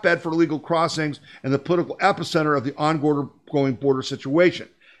hotbed for illegal crossings and the political epicenter of the ongoing border situation.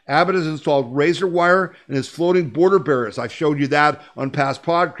 Abbott has installed razor wire and his floating border barriers. I've showed you that on past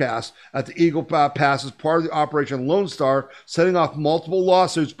podcasts at the Eagle Pass as part of the Operation Lone Star, setting off multiple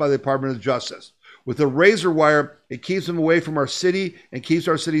lawsuits by the Department of Justice. With the razor wire, it keeps them away from our city and keeps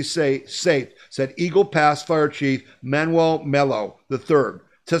our city safe, said Eagle Pass Fire Chief Manuel Melo III,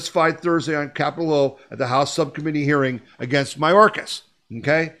 testified Thursday on Capitol Hill at the House Subcommittee hearing against Mayorkas.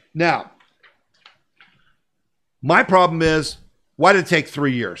 Okay? Now, my problem is, why did it take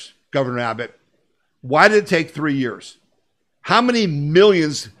 3 years, Governor Abbott? Why did it take 3 years? How many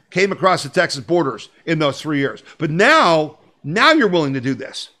millions came across the Texas borders in those 3 years? But now you're willing to do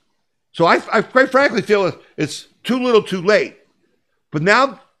this. So I quite frankly feel it's too little too late. But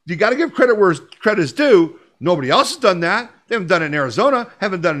now you got to give credit where credit is due. Nobody else has done that. They haven't done it in Arizona,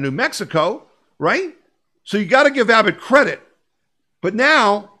 haven't done it in New Mexico, right? So you got to give Abbott credit. But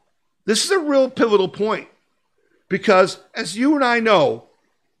now this is a real pivotal point because as you and I know,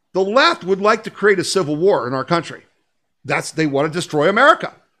 the left would like to create a civil war in our country. They want to destroy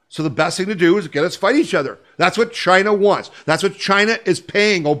America. So the best thing to do is get us fight each other. That's what China wants. That's what China is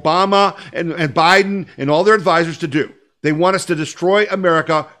paying Obama and Biden and all their advisors to do. They want us to destroy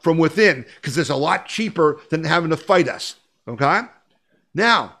America from within because it's a lot cheaper than having to fight us. Okay?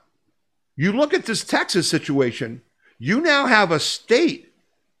 Now, you look at this Texas situation, you now have a state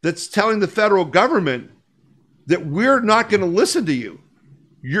that's telling the federal government that we're not going to listen to you.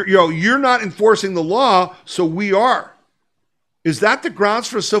 You're not enforcing the law, so we are. Is that the grounds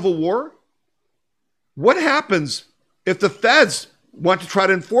for a civil war? What happens if the feds want to try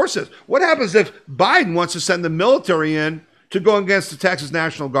to enforce this? What happens if Biden wants to send the military in to go against the Texas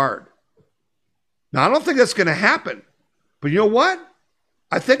National Guard? Now, I don't think that's going to happen. But you know what?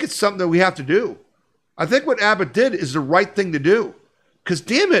 I think it's something that we have to do. I think what Abbott did is the right thing to do. Because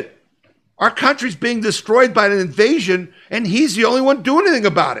damn it, our country's being destroyed by an invasion, and he's the only one doing anything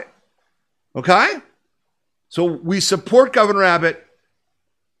about it. Okay? So we support Governor Abbott.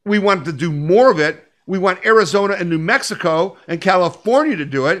 We want to do more of it. We want Arizona and New Mexico and California to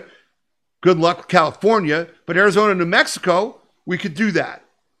do it. Good luck with California. But Arizona and New Mexico, we could do that.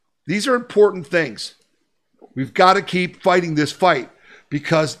 These are important things. We've got to keep fighting this fight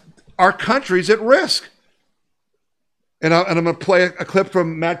because our country's at risk. And I'm going to play a clip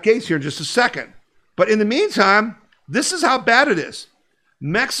from Matt Gaetz here in just a second. But in the meantime, this is how bad it is.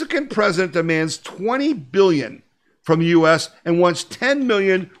 Mexican president demands $20 billion from the U.S. and wants 10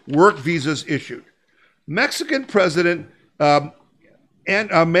 million work visas issued. Mexican President Manuel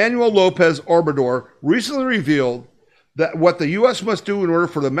López Obrador recently revealed that what the U.S. must do in order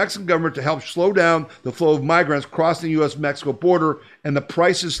for the Mexican government to help slow down the flow of migrants crossing the U.S.-Mexico border, and the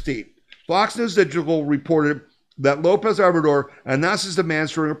price is steep. Fox News Digital reported that López Obrador announced his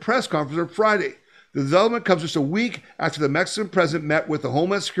demands during a press conference on Friday. The development comes just a week after the Mexican president met with the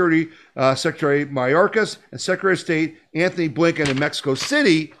Homeland Security Secretary Mayorkas and Secretary of State Anthony Blinken in Mexico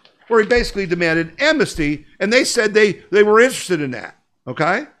City, where he basically demanded amnesty, and they said they were interested in that,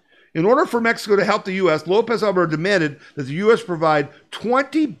 okay? In order for Mexico to help the U.S., López Obrador demanded that the U.S. provide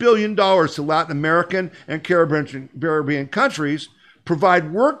 $20 billion to Latin American and Caribbean countries,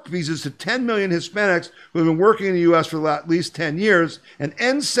 provide work visas to 10 million Hispanics who have been working in the U.S. for at least 10 years, and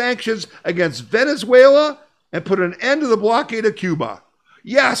end sanctions against Venezuela and put an end to the blockade of Cuba.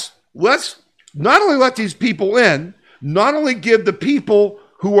 Yes, let's not only let these people in, not only give the people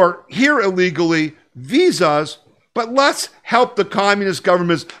who are here illegally visas, but let's help the communist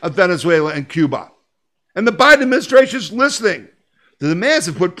governments of Venezuela and Cuba. And the Biden administration is listening. The demands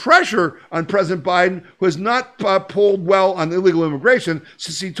have put pressure on President Biden, who has not pulled well on illegal immigration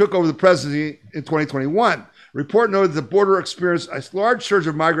since he took over the presidency in 2021. A report noted that the border experienced a large surge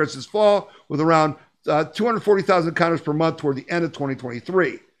of migrants this fall, with around 240,000 encounters per month toward the end of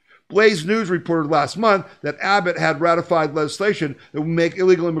 2023. Blaze News reported last month that Abbott had ratified legislation that would make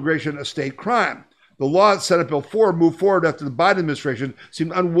illegal immigration a state crime. The law, Senate Bill 4, moved forward after the Biden administration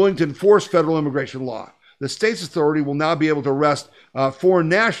seemed unwilling to enforce federal immigration law. The state's authority will now be able to arrest foreign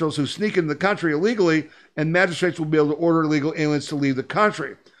nationals who sneak into the country illegally, and magistrates will be able to order illegal aliens to leave the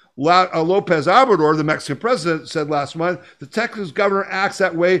country. López Obrador, the Mexican president, said last month the Texas governor acts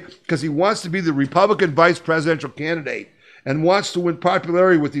that way because he wants to be the Republican vice presidential candidate and wants to win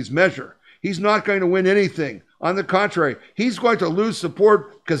popularity with these measures. He's not going to win anything. On the contrary, he's going to lose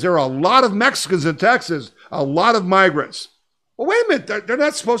support because there are a lot of Mexicans in Texas, a lot of migrants. Well, wait a minute. They're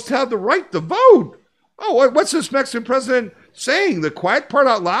not supposed to have the right to vote. Oh, what's this Mexican president saying? The quiet part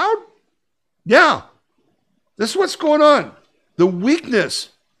out loud? Yeah. This is what's going on. The weakness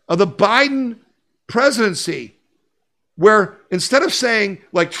of the Biden presidency, where instead of saying,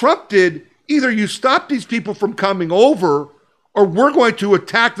 like Trump did, either you stop these people from coming over or we're going to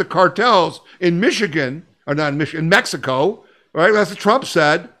attack the cartels in Michigan, or not in Michigan, in Mexico, right? That's what Trump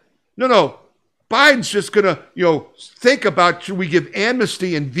said. No. Biden's just going to, think about, should we give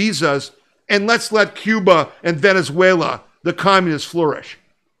amnesty and visas, and let's let Cuba and Venezuela, the communists, flourish.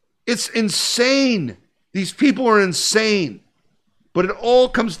 It's insane. These people are insane. But it all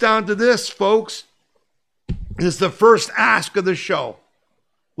comes down to this, folks. It's the first ask of the show.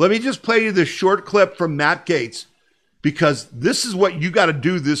 Let me just play you this short clip from Matt Gaetz, because this is what you got to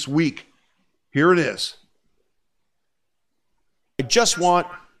do this week. Here it is. I just want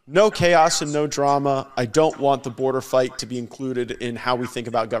no chaos and no drama. I don't want the border fight to be included in how we think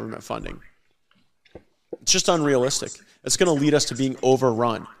about government funding. It's just unrealistic. It's going to lead us to being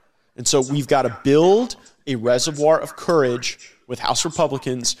overrun. And so we've got to build a reservoir of courage with House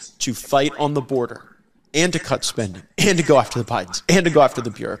Republicans to fight on the border and to cut spending and to go after the Bidens and to go after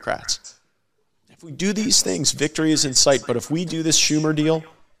the bureaucrats. If we do these things, victory is in sight. But if we do this Schumer deal,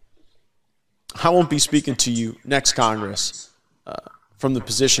 I won't be speaking to you next Congress from the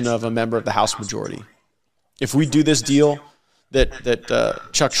position of a member of the House majority. If we do this deal that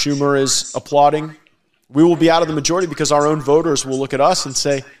Chuck Schumer is applauding, we will be out of the majority because our own voters will look at us and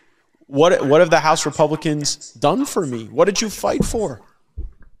say, what have the House Republicans done for me? What did you fight for?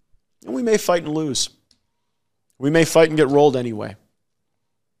 And we may fight and lose. We may fight and get rolled anyway.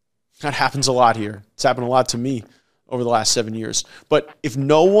 That happens a lot here. It's happened a lot to me over the last 7 years. But if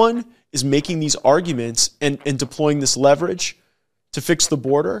no one is making these arguments and deploying this leverage to fix the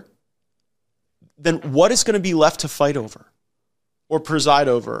border, then what is going to be left to fight over or preside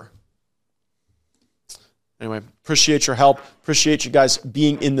over? Anyway, appreciate your help. Appreciate you guys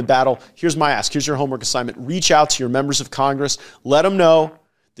being in the battle. Here's my ask. Here's your homework assignment. Reach out to your members of Congress. Let them know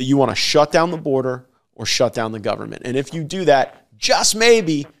that you want to shut down the border or shut down the government. And if you do that, just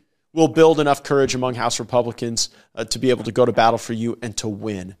maybe will build enough courage among House Republicans to be able to go to battle for you and to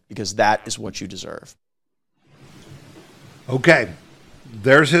win, because that is what you deserve. Okay,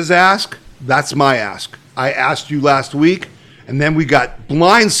 there's his ask. That's my ask. I asked you last week, and then we got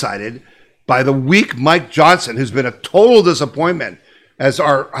blindsided by the weak Mike Johnson, who's been a total disappointment as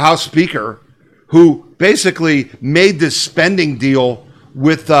our House Speaker, who basically made this spending deal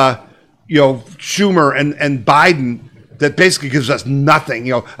with Schumer and Biden that basically gives us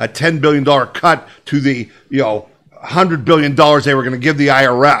nothing. A $10 billion cut to the $100 billion they were going to give the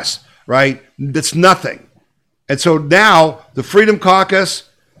IRS. Right? That's nothing. And so now the Freedom Caucus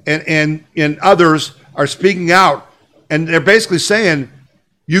and others are speaking out, and they're basically saying,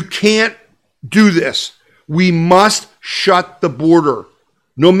 you can't do this. We must shut the border.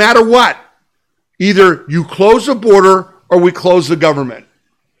 No matter what. Either you close the border or we close the government.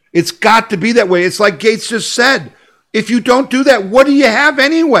 It's got to be that way. It's like Gates just said. If you don't do that, what do you have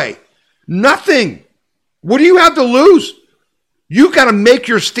anyway? Nothing. What do you have to lose? You got to make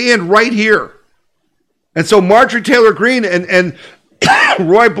your stand right here. And so Marjorie Taylor Greene and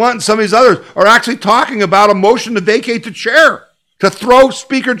Roy Blunt and some of these others are actually talking about a motion to vacate the chair, to throw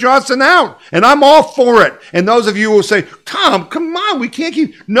Speaker Johnson out. And I'm all for it. And those of you who will say, Tom, come on, we can't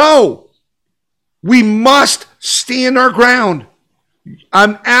keep... No. We must stand our ground.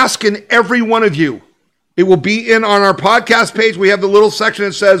 I'm asking every one of you. It will be on our podcast page. We have the little section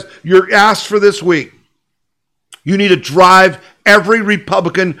that says, you're asked for this week. You need to drive every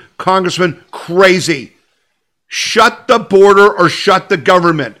Republican congressman crazy. Shut the border or shut the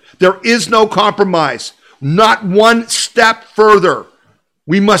government. There is no compromise. Not one step further.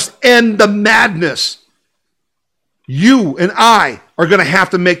 We must end the madness. You and I are going to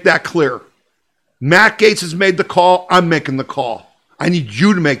have to make that clear. Matt Gaetz has made the call. I'm making the call. I need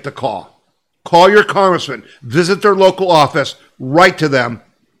you to make the call. Call your congressman. Visit their local office. Write to them.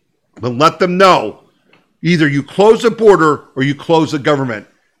 But let them know either you close the border or you close the government.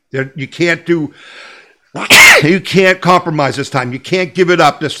 You can't compromise this time. You can't give it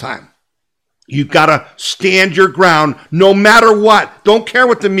up this time. You've got to stand your ground no matter what. Don't care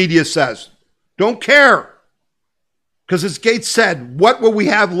what the media says. Don't care. Because as Gates said, what will we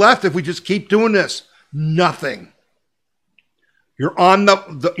have left if we just keep doing this? Nothing. You're on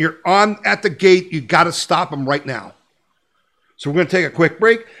at the gate. You got to stop them right now. So we're going to take a quick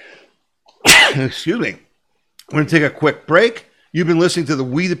break. Excuse me. We're going to take a quick break. You've been listening to the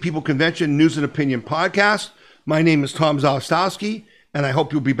We the People Convention News and Opinion podcast. My name is Tom Zalestowski, and I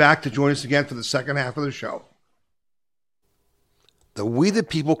hope you'll be back to join us again for the second half of the show. The We the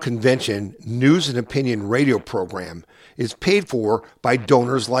People Convention News and Opinion radio program is paid for by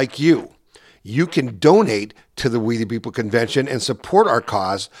donors like you. You can donate to the We the People Convention and support our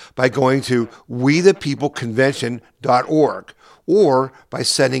cause by going to wethepeopleconvention.org or by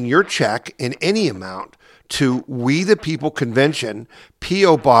sending your check in any amount to We the People Convention,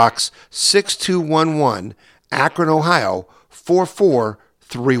 P.O. Box 6211, Akron, Ohio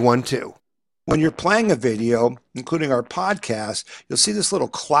 44312. When you're playing a video, including our podcast, you'll see this little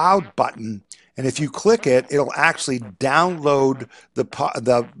cloud button. And if you click it, it'll actually download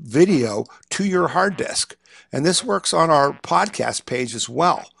the video to your hard disk. And this works on our podcast page as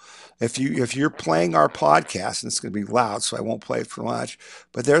well. If you're playing our podcast, and it's going to be loud, so I won't play it for much,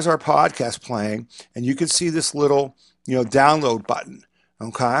 but there's our podcast playing, and you can see this little, download button.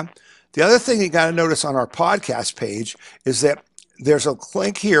 Okay. The other thing you got to notice on our podcast page is that there's a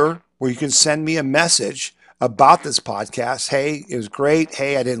link here where you can send me a message about this podcast. Hey, it was great.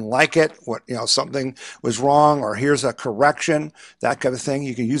 Hey, I didn't like it. What, something was wrong, or here's a correction, that kind of thing.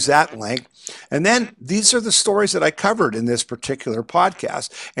 You can use that link. And then these are the stories that I covered in this particular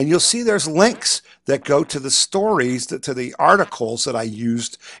podcast. And you'll see there's links that go to the stories, to the articles that I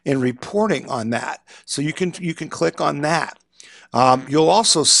used in reporting on that. So you can click on that. You'll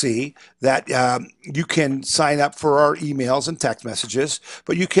also see that you can sign up for our emails and text messages,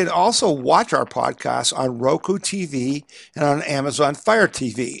 but you can also watch our podcast on Roku TV and on Amazon Fire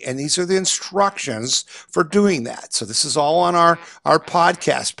TV. And these are the instructions for doing that. So this is all on our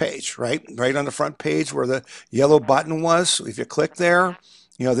podcast page, right on the front page where the yellow button was. If you click there,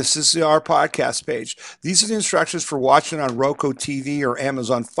 this is our podcast page. These are the instructions for watching on Roku TV or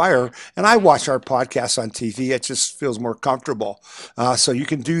Amazon Fire. And I watch our podcast on TV. It just feels more comfortable. So you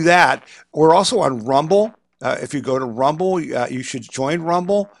can do that. We're also on Rumble. If you go to Rumble, you should join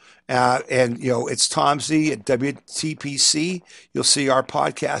Rumble. And it's Tom Z at WTPC. You'll see our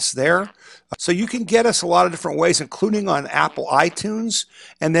podcast there. So you can get us a lot of different ways, including on Apple iTunes.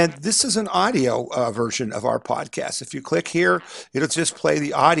 And then this is an audio version of our podcast. If you click here, it'll just play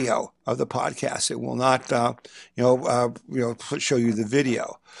the audio of the podcast. It will not, show you the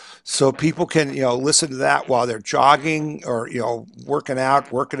video. So people can, listen to that while they're jogging or, working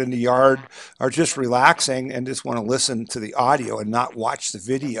out, working in the yard, or just relaxing and just want to listen to the audio and not watch the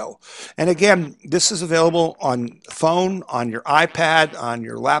video. And again, this is available on phone, on your iPad, on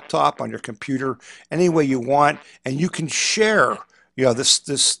your laptop, on your computer, any way you want. And you can share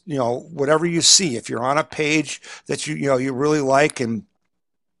this whatever you see. If you're on a page that you really like and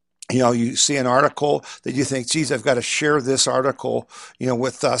you see an article that you think, geez, I've got to share this article,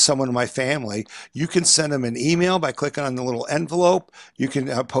 with someone in my family. You can send them an email by clicking on the little envelope. You can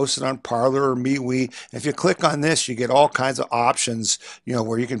post it on Parler or MeWe. And if you click on this, you get all kinds of options,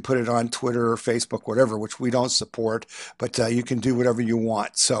 where you can put it on Twitter or Facebook, whatever, which we don't support, but you can do whatever you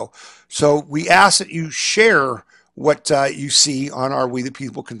want. So we ask that you share what you see on our We the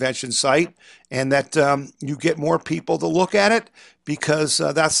People Convention site, and that you get more people to look at it, because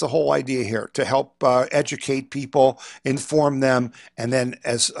that's the whole idea here, to help educate people, inform them. And then,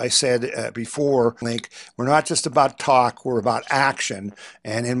 as I said before, Link, we're not just about talk, we're about action.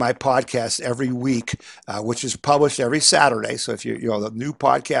 And in my podcast every week, which is published every Saturday, so if the new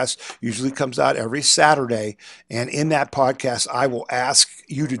podcast usually comes out every Saturday, and in that podcast, I will ask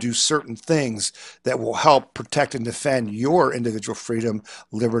you to do certain things that will help protect and defend your individual freedom,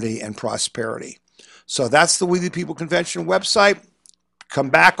 liberty, and prosperity. So that's the We the People Convention website. Come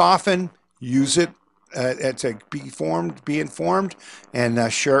back often, use it to be informed,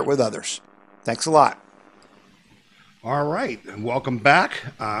 and share it with others. Thanks a lot. All right, and welcome back.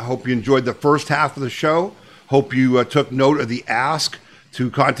 I hope you enjoyed the first half of the show. Hope you took note of the ask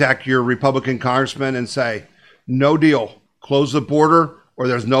to contact your Republican congressman and say, no deal, close the border, or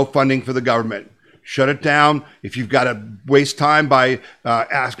there's no funding for the government. Shut it down. If you've got to waste time by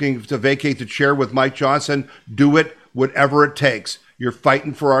asking to vacate the chair with Mike Johnson, do it, whatever it takes. You're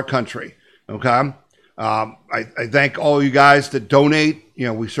fighting for our country, okay? I thank all you guys that donate.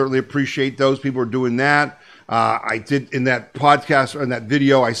 We certainly appreciate those people who are doing that. I did in that podcast or in that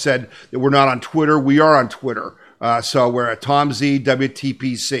video, I said that we're not on Twitter. We are on Twitter. So we're at Tom Z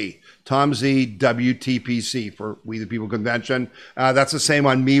WTPC. Tom Z WTPC for We the People Convention. That's the same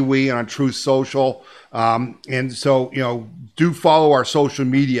on MeWe and on Truth Social. And so, do follow our social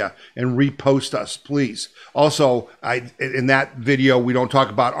media and repost us, please. Also, in that video, we don't talk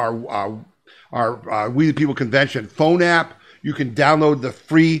about our We the People Convention phone app. You can download the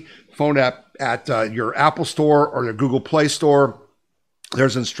free phone app at your Apple Store or the Google Play Store.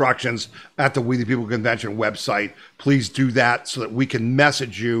 There's instructions at the We the People Convention website. Please do that so that we can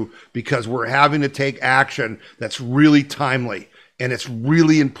message you, because we're having to take action that's really timely and it's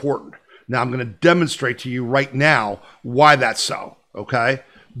really important. Now, I'm going to demonstrate to you right now why that's so, okay?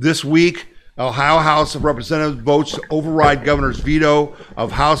 This week, Ohio House of Representatives votes to override governor's veto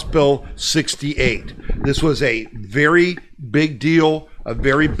of House Bill 68. This was a very big deal, a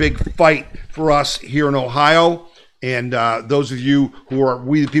very big fight for us here in Ohio. And those of you who are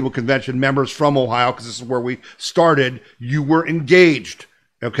We the People Convention members from Ohio, because this is where we started, you were engaged,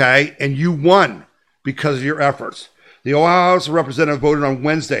 okay? And you won because of your efforts. The Ohio House of Representatives voted on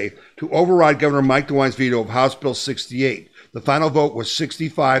Wednesday to override Governor Mike DeWine's veto of House Bill 68. The final vote was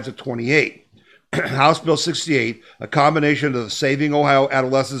 65 to 28. House Bill 68, a combination of the Saving Ohio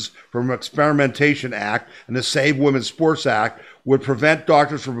Adolescents from Experimentation Act and the Save Women's Sports Act, would prevent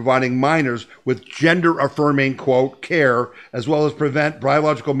doctors from providing minors with gender-affirming, quote, care, as well as prevent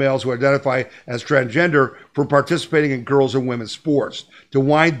biological males who identify as transgender from participating in girls' and women's sports.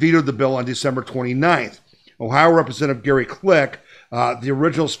 DeWine vetoed the bill on December 29th. Ohio Representative Gary Click, the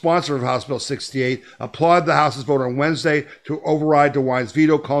original sponsor of House Bill 68, applauded the House's vote on Wednesday to override DeWine's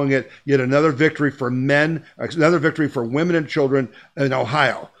veto, calling it yet another victory for women and children in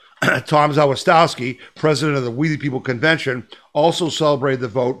Ohio. Tom Zawistowski, president of the We the People Convention, also celebrated the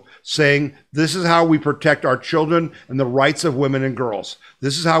vote, saying, "This is how we protect our children and the rights of women and girls.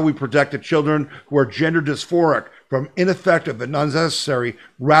 This is how we protect the children who are gender dysphoric from ineffective and unnecessary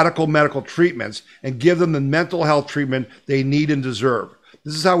radical medical treatments and give them the mental health treatment they need and deserve.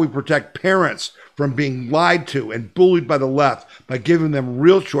 This is how we protect parents from being lied to and bullied by the left by giving them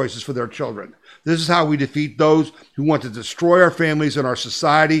real choices for their children. This is how we defeat those who want to destroy our families and our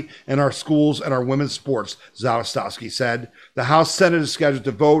society and our schools and our women's sports," Zawistowski said. The House Senate is scheduled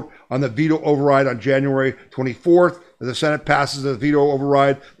to vote on the veto override on January 24th. If the Senate passes the veto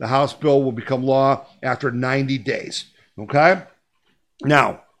override, the House bill will become law after 90 days. Okay?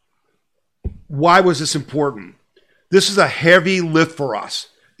 Now, why was this important? This is a heavy lift for us.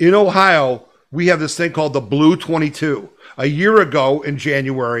 in Ohio, we have this thing called the Blue 22. A year ago in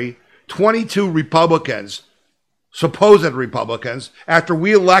January, 22 Republicans, supposed Republicans, after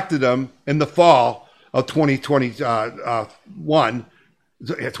we elected them in the fall of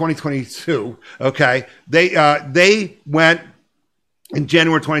 2022, okay, they went in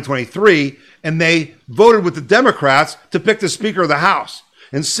January 2023 and they voted with the Democrats to pick the Speaker of the House.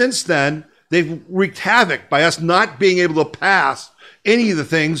 And since then, they've wreaked havoc by us not being able to pass any of the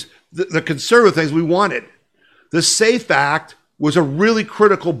things, the conservative things we wanted. The SAFE Act was a really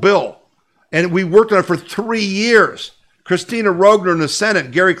critical bill, and we worked on it for 3 years. Christina Rogner in the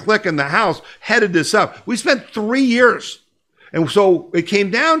Senate, Gary Click in the House headed this up. We spent 3 years. And so it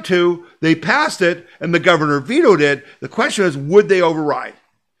came down to, they passed it and the governor vetoed it. The question is, would they override?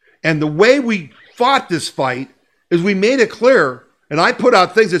 And the way we fought this fight is we made it clear, and I put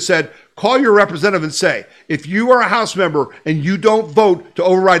out things that said, call your representative and say, if you are a House member and you don't vote to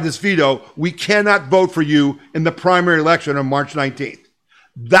override this veto, we cannot vote for you in the primary election on March 19th.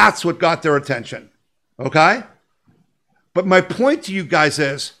 That's what got their attention. Okay? But my point to you guys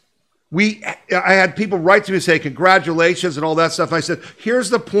is, I had people write to me and say, congratulations and all that stuff. I said, here's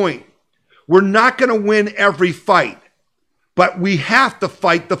the point. We're not going to win every fight, but we have to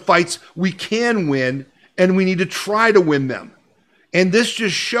fight the fights we can win, and we need to try to win them. And this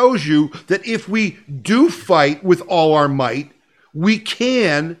just shows you that if we do fight with all our might, we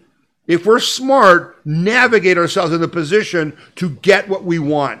can, if we're smart, navigate ourselves in a position to get what we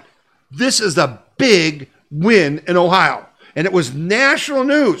want. This is a big win in Ohio. And it was national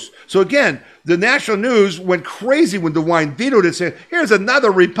news. So again, the national news went crazy when DeWine vetoed it, saying, here's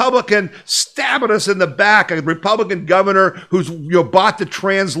another Republican stabbing us in the back, a Republican governor who's bought the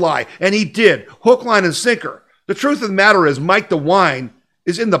trans lie. And he did, hook, line, and sinker. The truth of the matter is Mike DeWine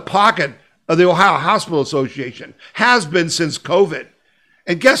is in the pocket of the Ohio Hospital Association, has been since COVID.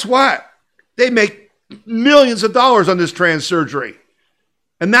 And guess what? They make millions of dollars on this trans surgery.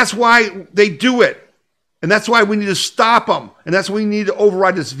 And that's why they do it. And that's why we need to stop them. And that's why we need to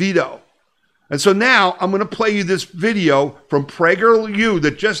override this veto. And so now I'm going to play you this video from PragerU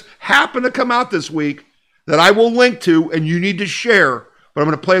that just happened to come out this week that I will link to and you need to share. But I'm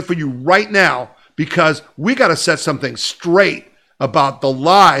going to play it for you right now because we got to set something straight about the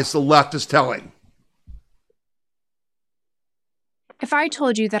lies the left is telling. If I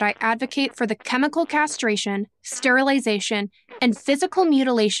told you that I advocate for the chemical castration, sterilization, and physical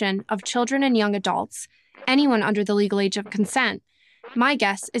mutilation of children and young adults, anyone under the legal age of consent, my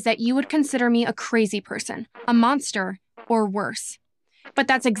guess is that you would consider me a crazy person, a monster, or worse. But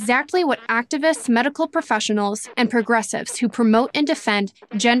that's exactly what activists, medical professionals, and progressives who promote and defend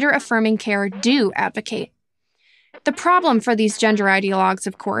gender-affirming care do advocate. The problem for these gender ideologues,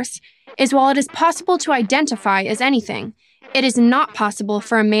 of course, is while it is possible to identify as anything, it is not possible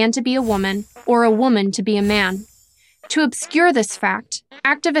for a man to be a woman or a woman to be a man. To obscure this fact,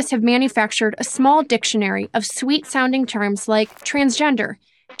 activists have manufactured a small dictionary of sweet-sounding terms like transgender,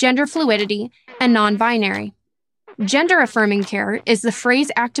 gender fluidity, and non-binary. Gender-affirming care is the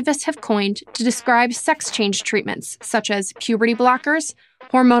phrase activists have coined to describe sex change treatments such as puberty blockers,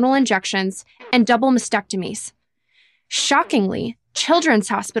 hormonal injections, and double mastectomies. Shockingly, children's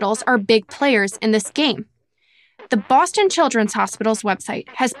hospitals are big players in this game. The Boston Children's Hospital's website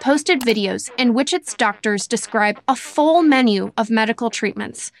has posted videos in which its doctors describe a full menu of medical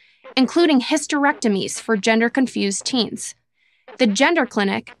treatments, including hysterectomies for gender-confused teens. The Gender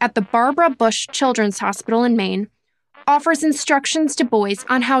Clinic at the Barbara Bush Children's Hospital in Maine offers instructions to boys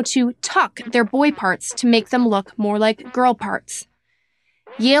on how to tuck their boy parts to make them look more like girl parts.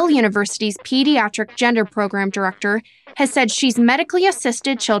 Yale University's Pediatric Gender Program Director has said she's medically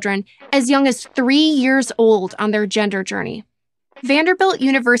assisted children as young as 3 years old on their gender journey. Vanderbilt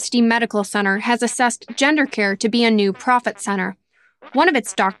University Medical Center has assessed gender care to be a new profit center. One of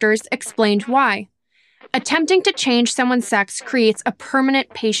its doctors explained why. Attempting to change someone's sex creates a permanent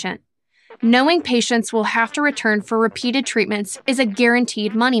patient. Knowing patients will have to return for repeated treatments is a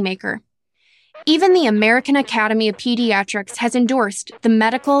guaranteed moneymaker. Even the American Academy of Pediatrics has endorsed the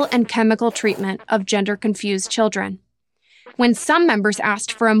medical and chemical treatment of gender-confused children. When some members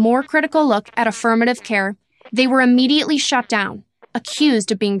asked for a more critical look at affirmative care, they were immediately shut down,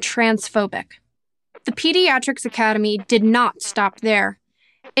 accused of being transphobic. The Pediatrics Academy did not stop there.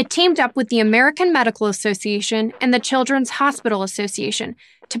 It teamed up with the American Medical Association and the Children's Hospital Association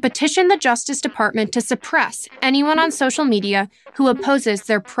to petition the Justice Department to suppress anyone on social media who opposes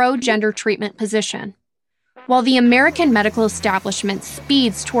their pro-gender treatment position. While the American medical establishment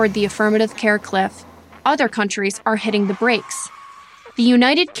speeds toward the affirmative care cliff, other countries are hitting the brakes. The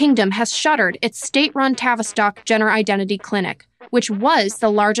United Kingdom has shuttered its state-run Tavistock Gender Identity Clinic, which was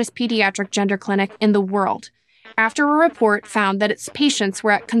the largest pediatric gender clinic in the world, after a report found that its patients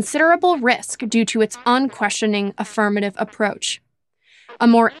were at considerable risk due to its unquestioning affirmative approach. A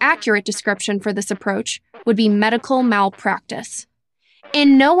more accurate description for this approach would be medical malpractice.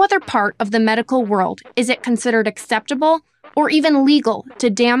 In no other part of the medical world is it considered acceptable or even legal to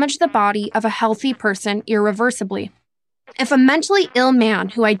damage the body of a healthy person irreversibly. If a mentally ill man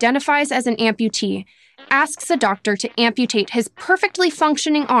who identifies as an amputee asks a doctor to amputate his perfectly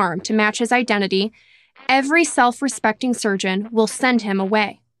functioning arm to match his identity, every self-respecting surgeon will send him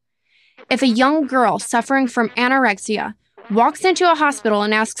away. If a young girl suffering from anorexia walks into a hospital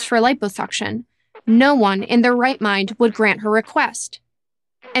and asks for liposuction, no one in their right mind would grant her request.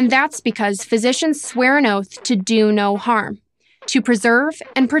 And that's because physicians swear an oath to do no harm, to preserve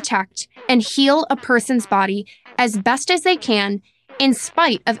and protect and heal a person's body as best as they can, in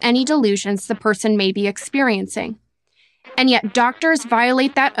spite of any delusions the person may be experiencing. And yet doctors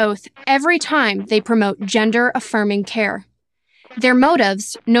violate that oath every time they promote gender-affirming care. Their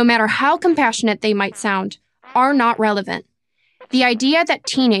motives, no matter how compassionate they might sound, are not relevant. The idea that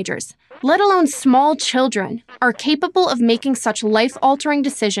teenagers, let alone small children, are capable of making such life-altering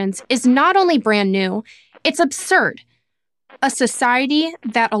decisions is not only brand new, it's absurd. A society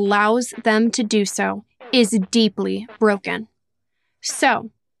that allows them to do so is deeply broken. So,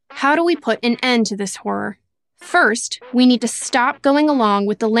 how do we put an end to this horror? First, we need to stop going along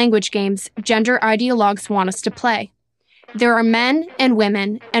with the language games gender ideologues want us to play. There are men and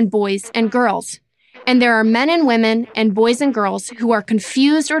women and boys and girls. And there are men and women and boys and girls who are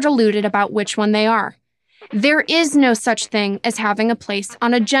confused or deluded about which one they are. There is no such thing as having a place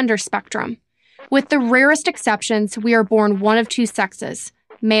on a gender spectrum. With the rarest exceptions, we are born one of two sexes,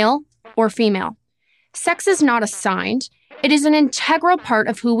 male or female. Sex is not assigned. It is an integral part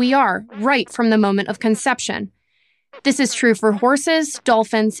of who we are, right from the moment of conception. This is true for horses,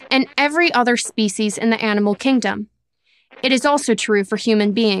 dolphins, and every other species in the animal kingdom. It is also true for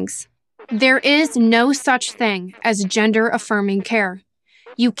human beings. There is no such thing as gender-affirming care.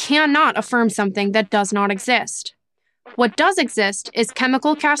 You cannot affirm something that does not exist. What does exist is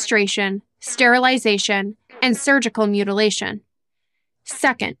chemical castration, sterilization, and surgical mutilation.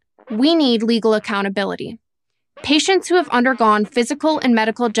 Second, we need legal accountability. Patients who have undergone physical and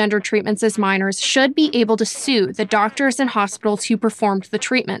medical gender treatments as minors should be able to sue the doctors and hospitals who performed the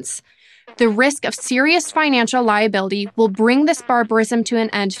treatments. The risk of serious financial liability will bring this barbarism to an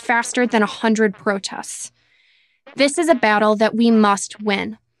end faster than 100 protests. This is a battle that we must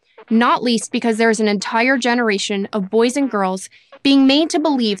win, not least because there is an entire generation of boys and girls being made to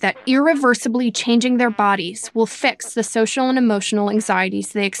believe that irreversibly changing their bodies will fix the social and emotional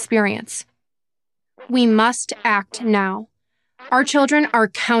anxieties they experience. We must act now. Our children are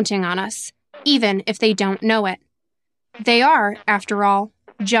counting on us, even if they don't know it. They are, after all,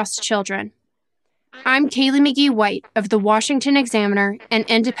 just children. I'm Kaylee McGee White of the Washington Examiner and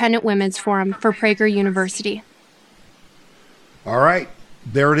Independent Women's Forum for Prager University. All right,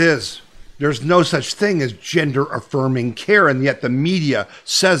 there it is. There's no such thing as gender-affirming care, and yet the media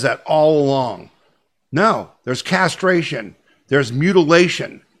says that all along. No, there's castration. There's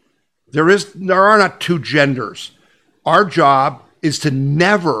mutilation. There are not two genders. Our job is to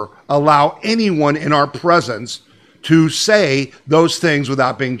never allow anyone in our presence to say those things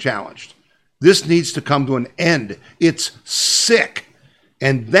without being challenged. This needs to come to an end. It's sick.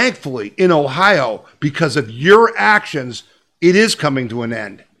 And thankfully, in Ohio, because of your actions, it is coming to an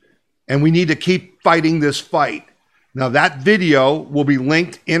end. And we need to keep fighting this fight. Now, that video will be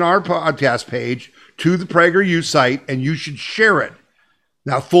linked in our podcast page to the PragerU site, and you should share it.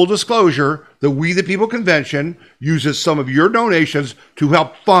 Now, full disclosure, the We the People Convention uses some of your donations to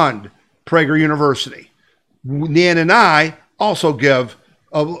help fund Prager University. Nan and I also give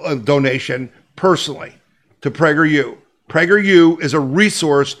a donation personally to PragerU. PragerU is a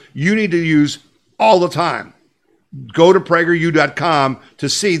resource you need to use all the time. Go to PragerU.com to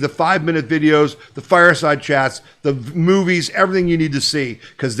see the 5-minute videos, the fireside chats, the movies, everything you need to see,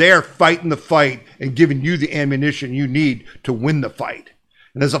 because they are fighting the fight and giving you the ammunition you need to win the fight.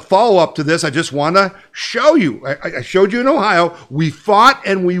 And as a follow-up to this, I just want to show you. I showed you in Ohio. We fought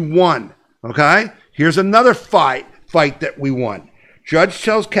and we won. Okay? Here's another fight that we won. Judge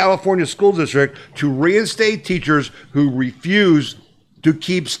tells California School District to reinstate teachers who refuse to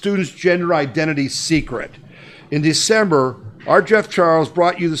keep students' gender identity secret. In December, our Jeff Charles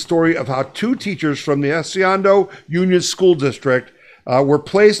brought you the story of how 2 teachers from the Hacienda Union School District were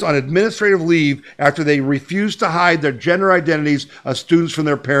placed on administrative leave after they refused to hide their gender identities of students from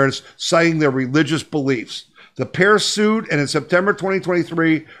their parents, citing their religious beliefs. The pair sued, and in September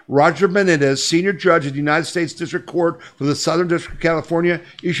 2023, Roger Benitez, senior judge at the United States District Court for the Southern District of California,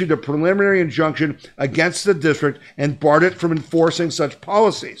 issued a preliminary injunction against the district and barred it from enforcing such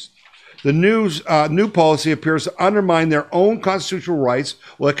policies. The new policy appears to undermine their own constitutional rights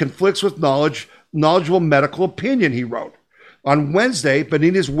while it conflicts with knowledgeable medical opinion, he wrote. On Wednesday,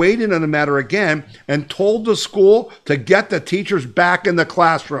 Benitez weighed in on the matter again and told the school to get the teachers back in the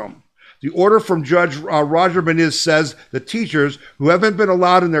classroom. The order from Judge Roger Benitez says the teachers who haven't been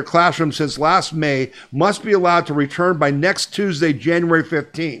allowed in their classroom since last May must be allowed to return by next Tuesday, January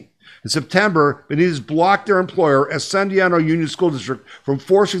 15. In September, Benitez blocked their employer, Ascendiano Union School District, from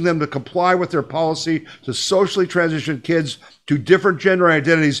forcing them to comply with their policy to socially transition kids to different gender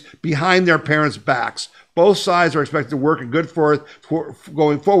identities behind their parents' backs. Both sides are expected to work in good faith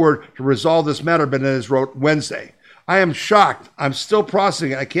going forward to resolve this matter, Benitez wrote Wednesday. I am shocked. I'm still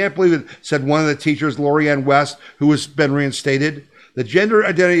processing it. I can't believe it, said one of the teachers, Lorianne West, who has been reinstated. The gender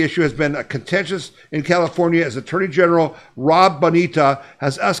identity issue has been contentious in California as Attorney General Rob Bonita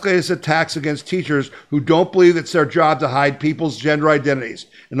has escalated his attacks against teachers who don't believe it's their job to hide people's gender identities.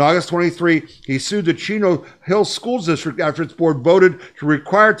 In August 23, he sued the Chino Hills School District after its board voted to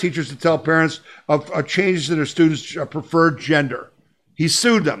require teachers to tell parents of changes in their students' preferred gender. He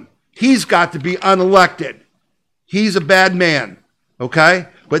sued them. He's got to be unelected. He's a bad man, okay?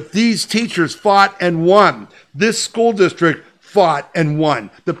 But these teachers fought and won. This school district fought and won.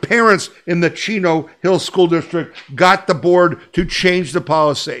 The parents in the Chino Hills School District got the board to change the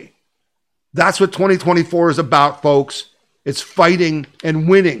policy. That's what 2024 is about, folks. It's fighting and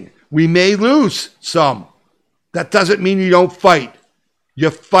winning. We may lose some. That doesn't mean you don't fight. You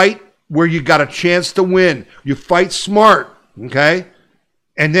fight where you got a chance to win. You fight smart, okay?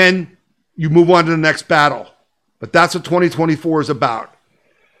 And then you move on to the next battle. But that's what 2024 is about.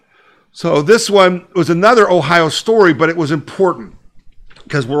 So this one was another Ohio story, but it was important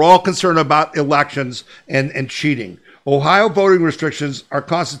because we're all concerned about elections and cheating. Ohio voting restrictions are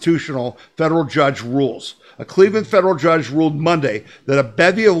constitutional, federal judge rules. A Cleveland federal judge ruled Monday that a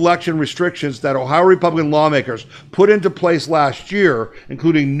bevy of election restrictions that Ohio Republican lawmakers put into place last year,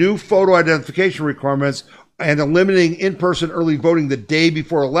 including new photo identification requirements and eliminating in-person early voting the day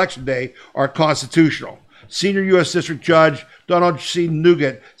before Election Day, are constitutional. Senior U.S. District Judge Donald C.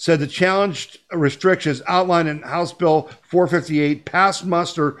 Nugent said the challenged restrictions outlined in House Bill 458 passed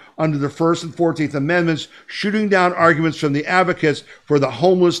muster under the First and 14th Amendments, shooting down arguments from the advocates for the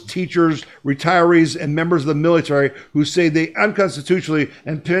homeless, teachers, retirees, and members of the military who say they unconstitutionally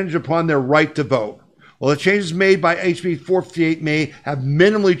impinge upon their right to vote. While the changes made by HB 458 may have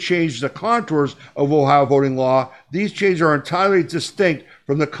minimally changed the contours of Ohio voting law, these changes are entirely distinct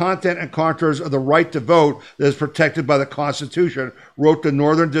from the content and contours of the right to vote that is protected by the Constitution, wrote the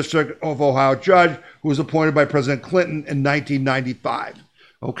Northern District of Ohio judge who was appointed by President Clinton in 1995.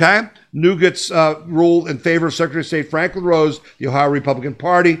 Okay? Nugent's ruled in favor of Secretary of State Franklin Rose, the Ohio Republican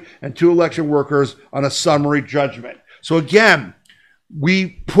Party, and two election workers on a summary judgment. So again, we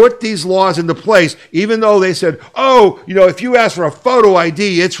put these laws into place, even though they said, oh, if you ask for a photo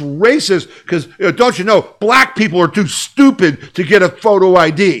ID, it's racist because, don't you know, black people are too stupid to get a photo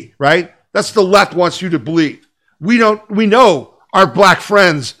ID, right? That's the left wants you to believe. We know our black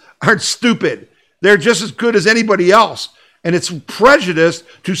friends aren't stupid. They're just as good as anybody else. And it's prejudice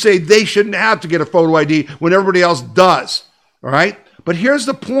to say they shouldn't have to get a photo ID when everybody else does, all right? But here's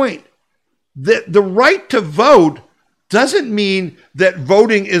the point. The right to vote doesn't mean that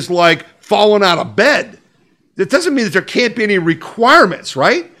voting is like falling out of bed. It doesn't mean that there can't be any requirements,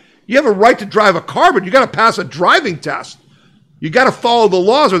 right? You have a right to drive a car, but you got to pass a driving test. You got to follow the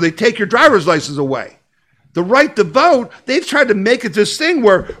laws or they take your driver's license away. The right to vote, they've tried to make it this thing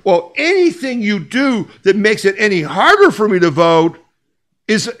where, well, anything you do that makes it any harder for me to vote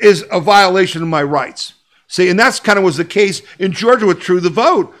is a violation of my rights. See, and that's kind of was the case in Georgia with True the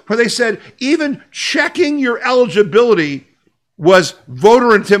Vote, where they said even checking your eligibility was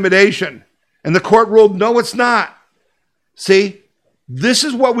voter intimidation. And the court ruled, no, it's not. See, this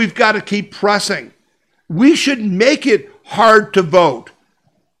is what we've got to keep pressing. We should make it hard to vote.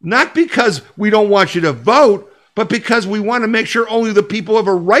 Not because we don't want you to vote, but because we want to make sure only the people who have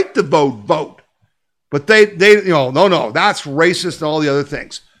a right to vote. But they no, that's racist and all the other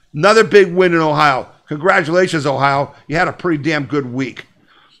things. Another big win in Ohio. Congratulations, Ohio. You had a pretty damn good week.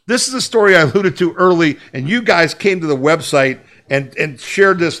 This is a story I alluded to early, and you guys came to the website and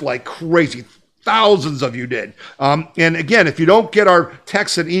shared this like crazy. Thousands of you did. And again, if you don't get our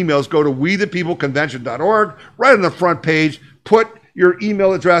texts and emails, go to wethepeopleconvention.org. Right on the front page, put your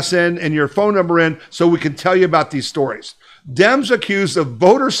email address in and your phone number in so we can tell you about these stories. Dems accused of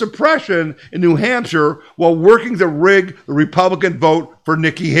voter suppression in New Hampshire while working to rig the Republican vote for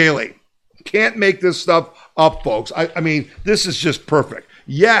Nikki Haley. Can't make this stuff up, folks. I mean, this is just perfect.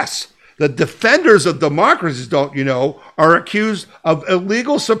 Yes, the defenders of democracies, don't you know, are accused of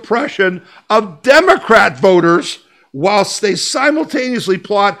illegal suppression of Democrat voters whilst they simultaneously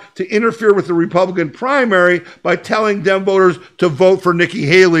plot to interfere with the Republican primary by telling Dem voters to vote for Nikki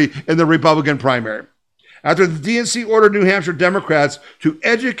Haley in the Republican primary. After the DNC ordered New Hampshire Democrats to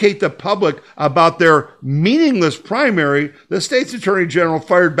educate the public about their meaningless primary, the state's attorney general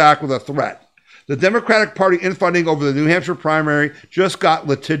fired back with a threat. The Democratic Party infighting over the New Hampshire primary just got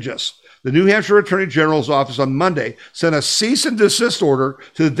litigious. The New Hampshire Attorney General's office on Monday sent a cease and desist order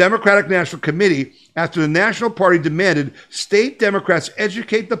to the Democratic National Committee after the National Party demanded state Democrats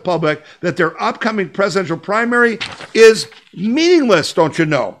educate the public that their upcoming presidential primary is meaningless, don't you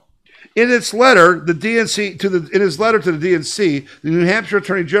know? In its letter, to the DNC, the New Hampshire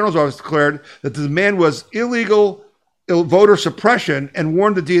Attorney General's office declared that the demand was illegal voter suppression and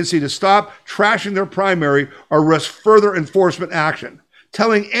warned the DNC to stop trashing their primary or risk further enforcement action,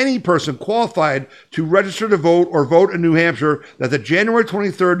 telling any person qualified to register to vote or vote in New Hampshire that the January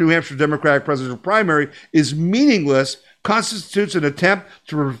 23rd New Hampshire Democratic presidential primary is meaningless constitutes an attempt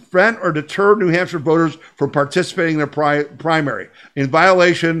to prevent or deter New Hampshire voters from participating in their primary in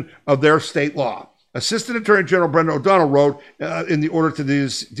violation of their state law. Assistant Attorney General Brendan O'Donnell wrote in the order to the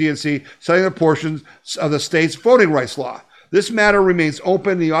DNC, citing the portions of the state's voting rights law. This matter remains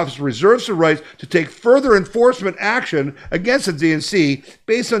open. The office reserves the right to take further enforcement action against the DNC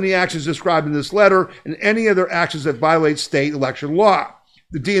based on the actions described in this letter and any other actions that violate state election law.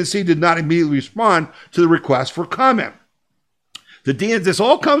 The DNC did not immediately respond to the request for comment. This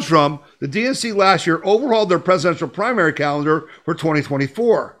all comes from the DNC last year overhauled their presidential primary calendar for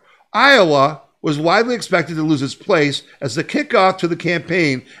 2024. Iowa was widely expected to lose its place as the kickoff to the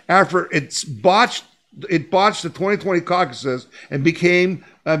campaign after it botched the 2020 caucuses and became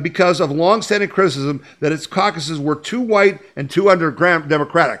because of long-standing criticism that its caucuses were too white and too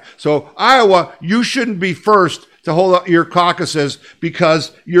under-democratic. So Iowa, you shouldn't be first to hold up your caucuses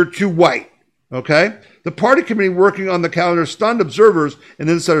because you're too white, okay? The party committee working on the calendar stunned observers and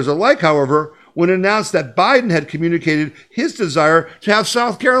insiders alike, however, when it announced that Biden had communicated his desire to have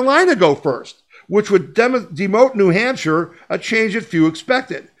South Carolina go first, which would demote New Hampshire, a change that few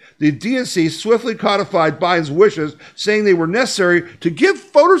expected. The DNC swiftly codified Biden's wishes, saying they were necessary to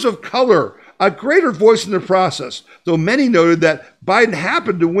give voters of color a greater voice in the process, though many noted that Biden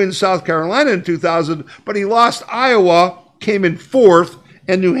happened to win South Carolina in 2000, but he lost Iowa, came in fourth,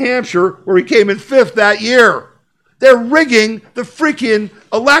 and New Hampshire, where he came in fifth that year. They're rigging the freaking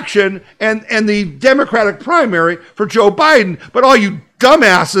election and the Democratic primary for Joe Biden, but all you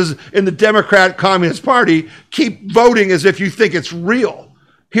dumbasses in the Democrat Communist Party keep voting as if you think it's real.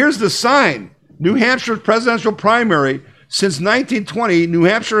 Here's the sign. New Hampshire's presidential primary. Since 1920, New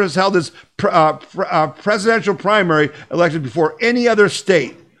Hampshire has held its presidential primary election before any other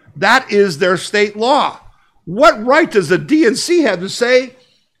state. That is their state law. What right does the DNC have to say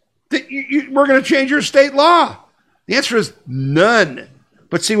that we're going to change your state law? The answer is none.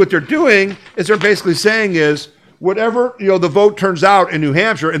 But see, what they're doing is they're basically saying is whatever the vote turns out in New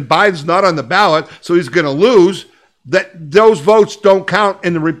Hampshire, and Biden's not on the ballot, so he's going to lose, that those votes don't count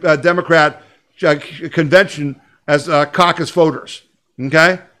in the Democrat convention as caucus voters,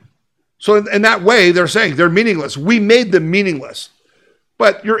 okay? So in that way, they're saying they're meaningless. We made them meaningless.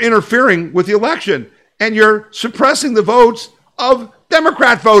 But you're interfering with the election, and you're suppressing the votes of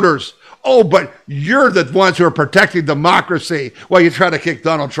Democrat voters. Oh, but you're the ones who are protecting democracy while you try to kick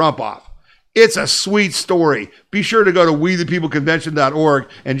Donald Trump off. It's a sweet story. Be sure to go to wethepeopleconvention.org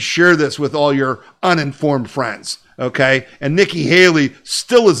and share this with all your uninformed friends, okay? And Nikki Haley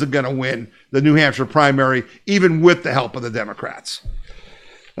still isn't going to win the New Hampshire primary, even with the help of the Democrats.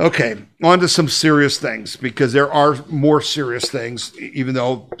 Okay, on to some serious things, because there are more serious things, even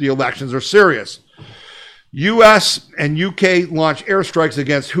though the elections are serious. U.S. and U.K. launched airstrikes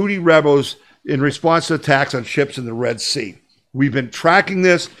against Houthi rebels in response to attacks on ships in the Red Sea. We've been tracking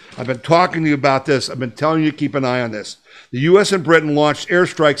this. I've been talking to you about this. I've been telling you to keep an eye on this. The U.S. and Britain launched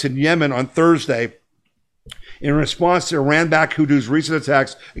airstrikes in Yemen on Thursday in response to Iran-backed Houthis' recent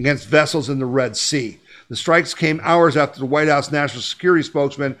attacks against vessels in the Red Sea. The strikes came hours after the White House National Security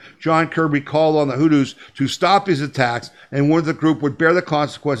spokesman John Kirby called on the Houthis to stop these attacks and warned the group would bear the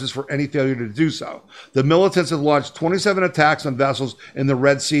consequences for any failure to do so. The militants have launched 27 attacks on vessels in the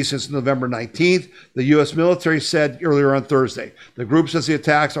Red Sea since November 19th, the U.S. military said earlier on Thursday. The group says the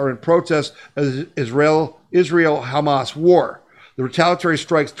attacks are in protest of Israel-Hamas war. The retaliatory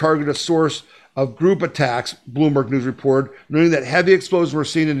strikes target a source of group attacks, Bloomberg News reported, noting that heavy explosions were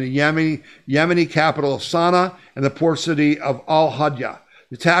seen in the Yemeni capital of Sana'a and the port city of Al-Hadya.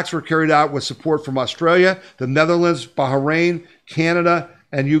 The attacks were carried out with support from Australia, the Netherlands, Bahrain, Canada,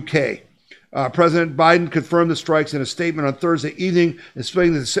 and UK. President Biden confirmed the strikes in a statement on Thursday evening,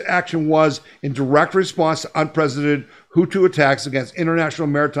 explaining that this action was in direct response to unprecedented Houthi attacks against international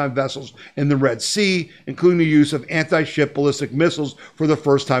maritime vessels in the Red Sea, including the use of anti-ship ballistic missiles for the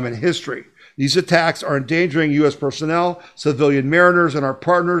first time in history. These attacks are endangering U.S. personnel, civilian mariners, and our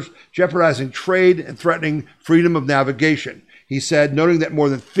partners, jeopardizing trade and threatening freedom of navigation. He said, noting that more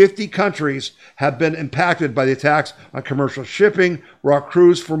than 50 countries have been impacted by the attacks on commercial shipping, while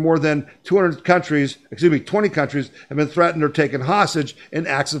crews for more than 20 countries have been threatened or taken hostage in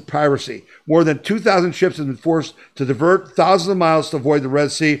acts of piracy. More than 2,000 ships have been forced to divert thousands of miles to avoid the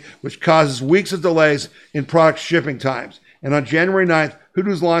Red Sea, which causes weeks of delays in product shipping times. And on January 9th,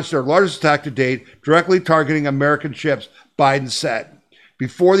 Houthis launched their largest attack to date, directly targeting American ships, Biden said.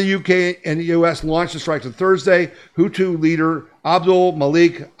 Before the UK and the US launched the strikes on Thursday, Houthi leader Abdul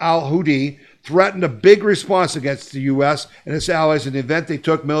Malik al-Houthi threatened a big response against the US and its allies in the event they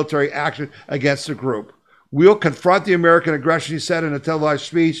took military action against the group. We'll confront the American aggression, he said in a televised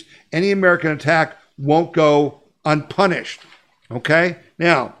speech. Any American attack won't go unpunished. Okay?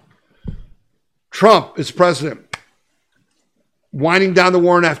 Now, Trump is president. Winding down the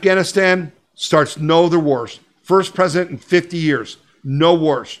war in Afghanistan, starts no other wars. First president in 50 years. No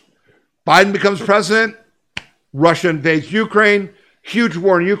wars. Biden becomes president. Russia invades Ukraine. Huge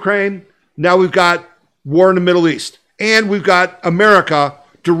war in Ukraine. Now we've got war in the Middle East. And we've got America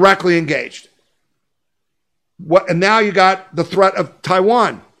directly engaged. And now you got the threat of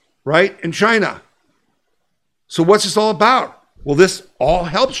Taiwan, right? And China. So what's this all about? Well, this all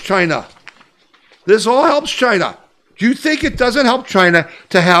helps China. This all helps China. Do you think it doesn't help China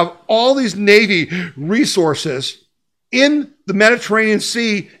to have all these Navy resources in the Mediterranean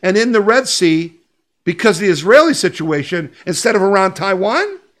Sea and in the Red Sea because of the Israeli situation instead of around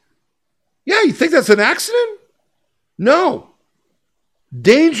Taiwan? Yeah, you think that's an accident? No.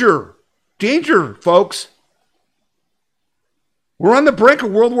 Danger, folks. We're on the brink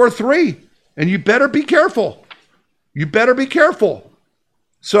of World War III, and you better be careful. You better be careful.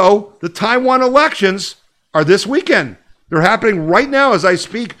 So the Taiwan elections are this weekend. They're happening right now as I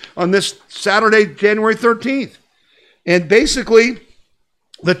speak on this Saturday, January 13th. And basically,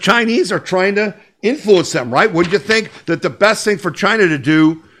 the Chinese are trying to influence them, right? Wouldn't you think that the best thing for China to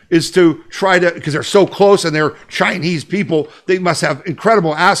do is to try to, because they're so close and they're Chinese people, they must have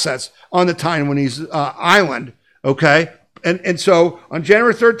incredible assets on the Taiwanese island, okay? And so on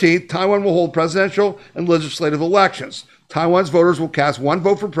January 13th, Taiwan will hold presidential and legislative elections. Taiwan's voters will cast one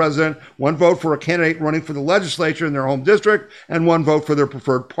vote for president, one vote for a candidate running for the legislature in their home district, and one vote for their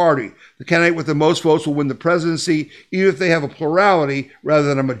preferred party. The candidate with the most votes will win the presidency, even if they have a plurality rather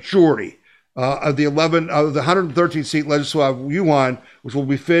than a majority. Of the 113-seat legislative Yuan, which will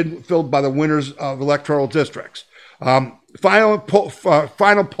be filled by the winners of electoral districts. Final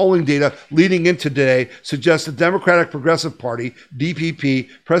polling data leading into today suggests the Democratic Progressive Party, DPP,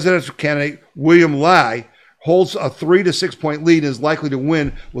 presidential candidate William Lai holds a 3 to 6 point lead and is likely to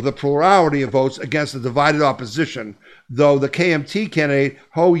win with a plurality of votes against the divided opposition, though the KMT candidate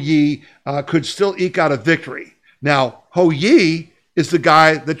Hou Yi could still eke out a victory. Now, Hou Yi is the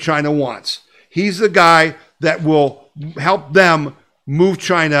guy that China wants. He's the guy that will help them move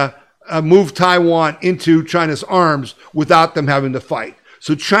Taiwan into China's arms without them having to fight.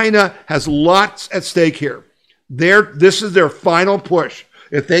 So China has lots at stake here. This is their final push.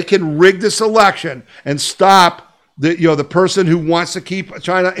 If they can rig this election and stop the person who wants to keep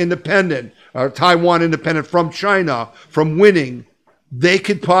China independent, or Taiwan independent from China, from winning, they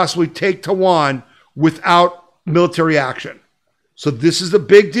could possibly take Taiwan without military action. So this is a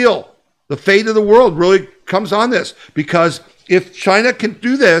big deal. The fate of the world really comes on this, because if China can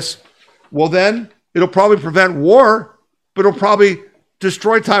do this, well, then it'll probably prevent war, but it'll probably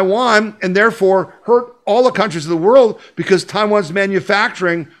destroy Taiwan and therefore hurt all the countries of the world, because Taiwan's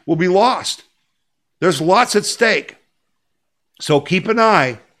manufacturing will be lost. There's lots at stake. So keep an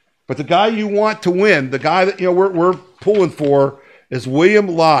eye. But the guy you want to win, the guy that we're pulling for, is William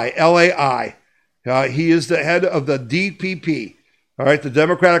Lai, L-A-I. He is the head of the DPP, all right, the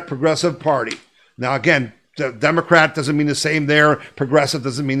Democratic Progressive Party. Now, again, the Democrat doesn't mean the same there. Progressive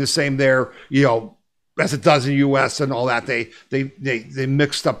doesn't mean the same there, as it does in the U.S. and all that. They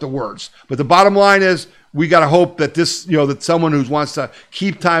mixed up the words. But the bottom line is, we got to hope that this, that someone who wants to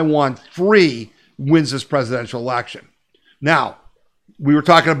keep Taiwan free wins this presidential election. Now, we were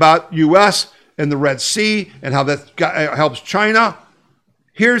talking about U.S. and the Red Sea and how that helps China.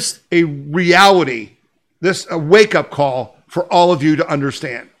 Here's a reality, a wake-up call for all of you to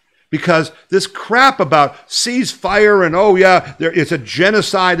understand. Because this crap about ceasefire and, oh yeah, it's a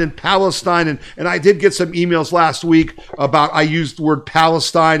genocide in Palestine. And I did get some emails last week about, I used the word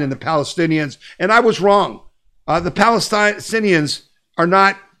Palestine and the Palestinians, and I was wrong. The Palestinians are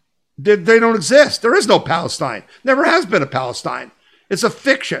not, they don't exist. There is no Palestine. Never has been a Palestine. It's a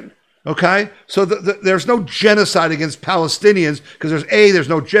fiction. Okay? So there's no genocide against Palestinians because there's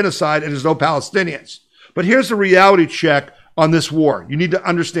no genocide and there's no Palestinians. But here's the reality check on this war. You need to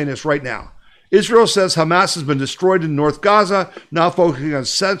understand this right now. Israel says Hamas has been destroyed in North Gaza, now focusing on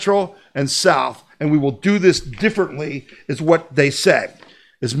Central and South, and we will do this differently, is what they say.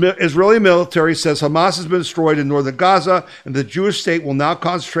 Israeli military says Hamas has been destroyed in northern Gaza, and the Jewish state will now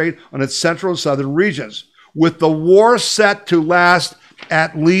concentrate on its central and southern regions, with the war set to last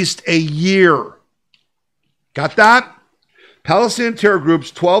at least a year. Got that? Palestinian terror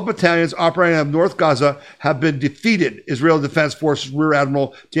groups, 12 battalions operating out of North Gaza, have been defeated, Israeli Defense Forces Rear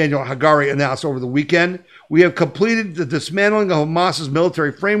Admiral Daniel Hagari announced over the weekend. We have completed the dismantling of Hamas's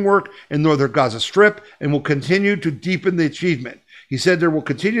military framework in northern Gaza Strip and will continue to deepen the achievement. He said there will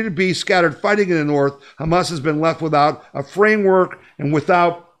continue to be scattered fighting in the north. Hamas has been left without a framework and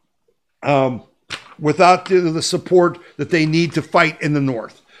without the support that they need to fight in the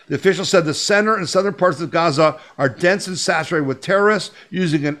north. The official said the center and southern parts of Gaza are dense and saturated with terrorists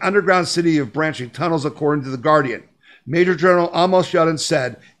using an underground city of branching tunnels, according to The Guardian. Major General Amos Yadin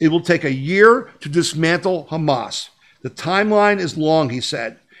said it will take a year to dismantle Hamas. The timeline is long, he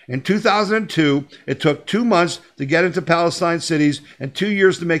said. In 2002, it took 2 months to get into Palestine cities and 2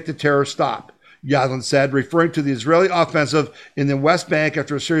 years to make the terror stop, Yadlin said, referring to the Israeli offensive in the West Bank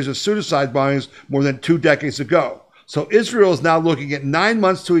after a series of suicide bombings more than 2 decades ago. So Israel is now looking at 9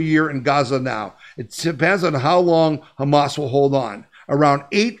 months to a year in Gaza now. It depends on how long Hamas will hold on. Around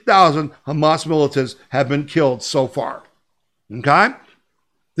 8,000 Hamas militants have been killed so far. Okay?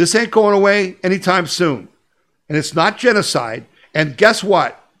 This ain't going away anytime soon. And it's not genocide. And guess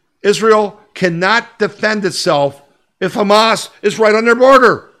what? Israel cannot defend itself if Hamas is right on their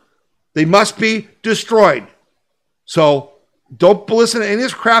border. They must be destroyed. So don't listen to any of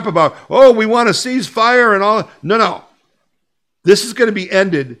this crap about, oh, we want to cease fire and all. No. This is going to be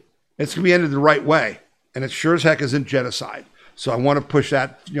ended. It's going to be ended the right way. And it sure as heck isn't genocide. So I want to push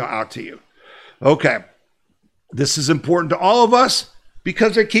that out to you. Okay. This is important to all of us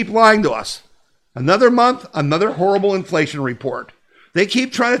because they keep lying to us. Another month, another horrible inflation report. They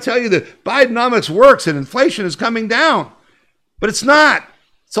keep trying to tell you that Bidenomics works and inflation is coming down. But it's not.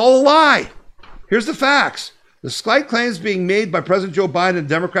 It's all a lie. Here's the facts. Despite claims being made by President Joe Biden and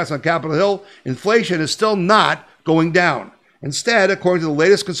Democrats on Capitol Hill, inflation is still not going down. Instead, according to the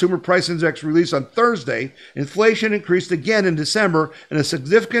latest Consumer Price Index released on Thursday, inflation increased again in December in a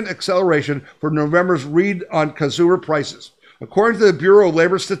significant acceleration for November's read on consumer prices. According to the Bureau of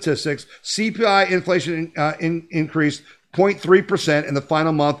Labor Statistics, CPI inflation increased 0.3% in the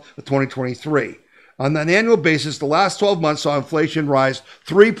final month of 2023. On an annual basis, the last 12 months saw inflation rise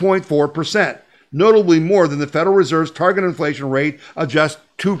 3.4%. Notably more than the Federal Reserve's target inflation rate of just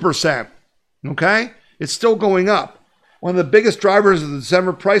 2%. Okay? It's still going up. One of the biggest drivers of the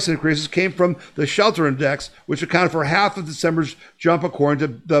December price increases came from the shelter index, which accounted for half of December's jump according to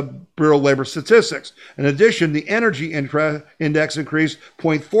the Bureau of Labor Statistics. In addition, the energy index increased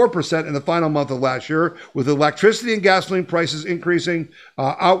 0.4% in the final month of last year, with electricity and gasoline prices increasing,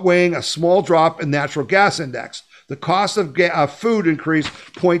 outweighing a small drop in natural gas index. The cost of food increased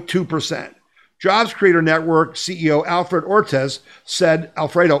 0.2%. Jobs Creator Network CEO Alfredo Ortez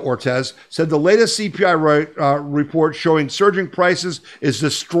said the latest CPI report showing surging prices is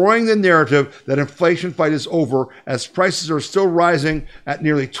destroying the narrative that inflation fight is over, as prices are still rising at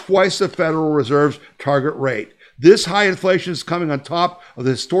nearly twice the Federal Reserve's target rate. This high inflation is coming on top of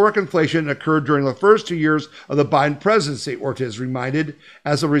the historic inflation that occurred during the first 2 years of the Biden presidency, Ortez reminded.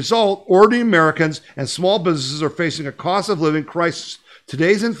 As a result, ordinary Americans and small businesses are facing a cost of living crisis.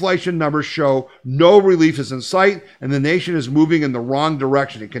 Today's inflation numbers show no relief is in sight, and the nation is moving in the wrong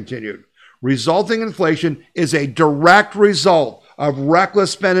direction, he continued. Resulting inflation is a direct result of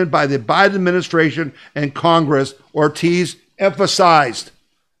reckless spending by the Biden administration and Congress, Ortiz emphasized.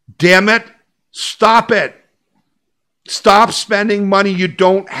 Damn it, stop it. Stop spending money you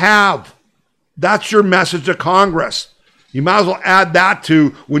don't have. That's your message to Congress. You might as well add that to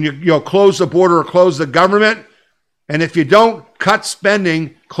when you close the border or close the government. And if you don't cut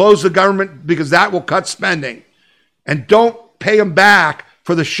spending, close the government, because that will cut spending. And don't pay them back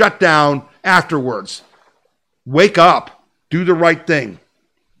for the shutdown afterwards. Wake up. Do the right thing.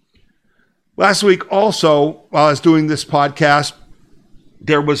 Last week also, while I was doing this podcast,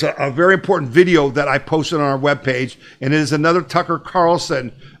 there was a very important video that I posted on our webpage, and it is another Tucker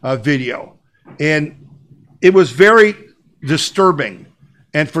Carlson video. And it was very disturbing.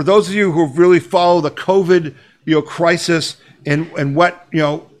 And for those of you who really follow the COVID crisis and what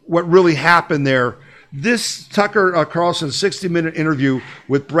really happened there, this Tucker Carlson 60-minute interview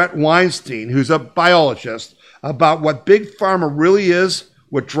with Brett Weinstein, who's a biologist, about what big pharma really is,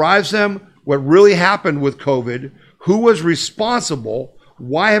 what drives them, what really happened with COVID, who was responsible,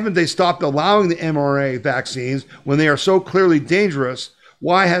 why haven't they stopped allowing the mRNA vaccines when they are so clearly dangerous,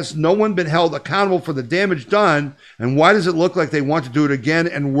 why has no one been held accountable for the damage done, and why does it look like they want to do it again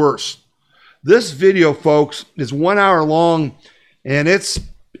and worse? This video, folks, is 1 hour long, and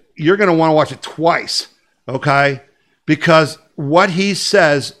you're going to want to watch it twice, okay? Because what he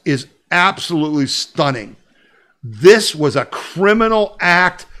says is absolutely stunning. This was a criminal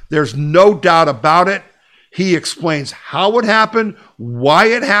act. There's no doubt about it. He explains how it happened, why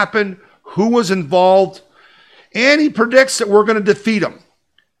it happened, who was involved, and he predicts that we're going to defeat him.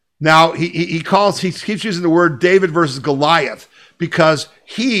 Now, he keeps using the word David versus Goliath because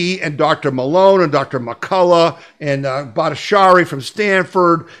he and Dr. Malone and Dr. McCullough and Bhattacharya from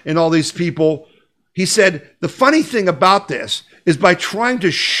Stanford and all these people, he said, the funny thing about this is by trying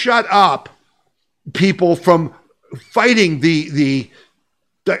to shut up people from fighting the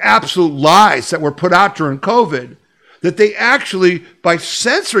absolute lies that were put out during COVID, that they actually, by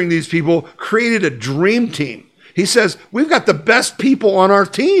censoring these people, created a dream team. He says, we've got the best people on our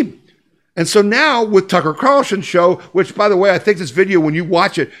team. And so now with Tucker Carlson's show, which, by the way, I think this video, when you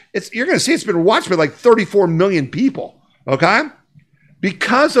watch it, you're going to see it's been watched by like 34 million people, okay?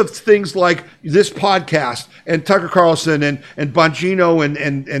 Because of things like this podcast and Tucker Carlson and Bongino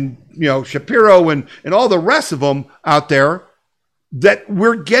and Shapiro and all the rest of them out there, that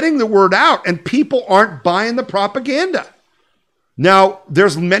we're getting the word out and people aren't buying the propaganda. Now,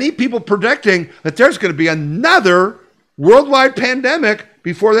 there's many people predicting that there's going to be another worldwide pandemic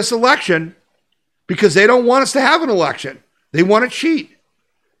before this election because they don't want us to have an election. They want to cheat.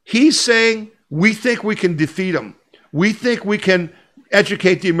 He's saying, we think we can defeat them. We think we can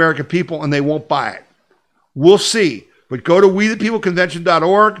educate the American people and they won't buy it. We'll see. But go to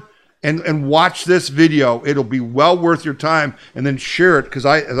wethepeopleconvention.org and watch this video. It'll be well worth your time, and then share it because,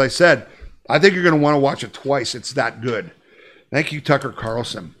 as I said, I think you're going to want to watch it twice. It's that good. Thank you, Tucker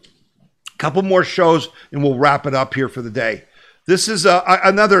Carlson. A couple more shows, and we'll wrap it up here for the day. This is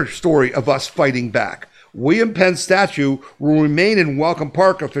another story of us fighting back. William Penn statue will remain in Welcome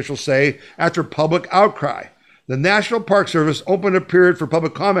Park, officials say, after public outcry. The National Park Service opened a period for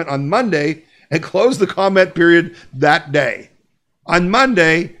public comment on Monday and closed the comment period that day. On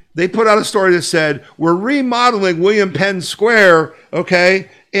Monday, they put out a story that said, we're remodeling William Penn Square, okay,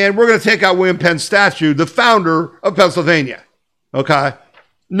 and we're going to take out William Penn's statue, the founder of Pennsylvania, okay?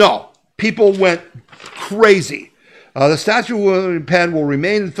 No, people went crazy. The statue of William Penn will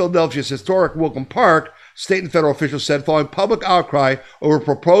remain in Philadelphia's historic Welcome Park, state and federal officials said, following public outcry over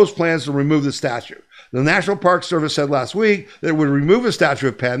proposed plans to remove the statue. The National Park Service said last week that it would remove a statue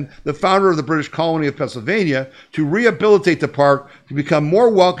of Penn, the founder of the British colony of Pennsylvania, to rehabilitate the park to become more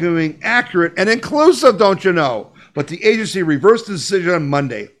welcoming, accurate, and inclusive, don't you know? But the agency reversed the decision on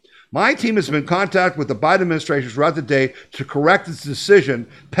Monday. My team has been in contact with the Biden administration throughout the day to correct its decision,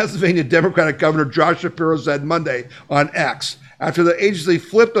 Pennsylvania Democratic Governor Josh Shapiro said Monday on X, after the agency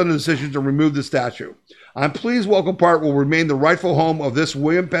flipped on the decision to remove the statue. I'm pleased Welcome Park will remain the rightful home of this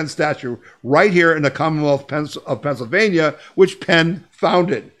William Penn statue right here in the Commonwealth of Pennsylvania, which Penn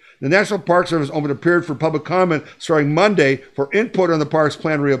founded. The National Park Service opened a period for public comment starting Monday for input on the park's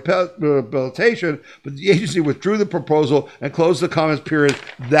planned rehabilitation, but the agency withdrew the proposal and closed the comments period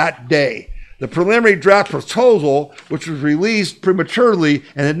that day. The preliminary draft proposal, which was released prematurely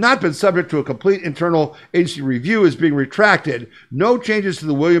and had not been subject to a complete internal agency review, is being retracted. No changes to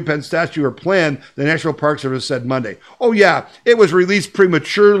the William Penn statue are planned, the National Park Service said Monday. Oh, yeah, it was released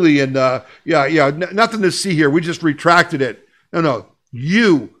prematurely and, nothing to see here. We just retracted it. No,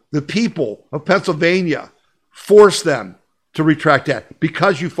 you, the people of Pennsylvania, forced them to retract that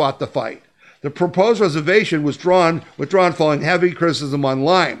because you fought the fight. The proposed reservation was withdrawn following heavy criticism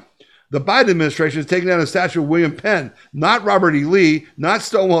online. The Biden administration is taking down a statue of William Penn, not Robert E. Lee, not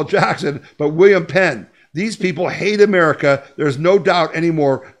Stonewall Jackson, but William Penn. These people hate America. There's no doubt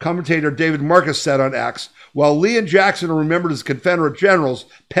anymore, commentator David Marcus said on X. While Lee and Jackson are remembered as Confederate generals,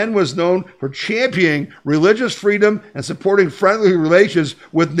 Penn was known for championing religious freedom and supporting friendly relations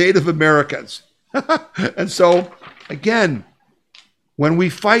with Native Americans. And so, again, when we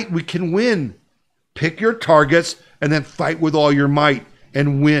fight, we can win. Pick your targets and then fight with all your might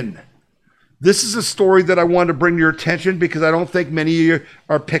and win. This is a story that I wanted to bring to your attention because I don't think many of you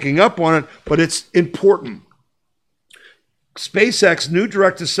are picking up on it, but it's important. SpaceX new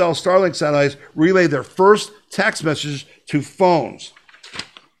direct-to-cell Starlink satellites relay their first text messages to phones.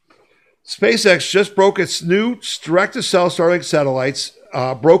 SpaceX just broke its new direct-to-cell Starlink satellites,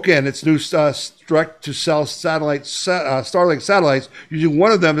 direct-to-cell satellite, Starlink satellites, using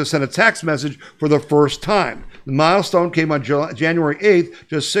one of them to send a text message for the first time. The milestone came on January 8th,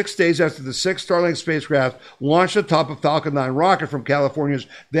 just 6 days after the 6th Starlink spacecraft launched atop a Falcon 9 rocket from California's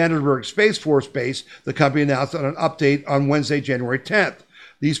Vandenberg Space Force Base, the company announced on an update on Wednesday, January 10th.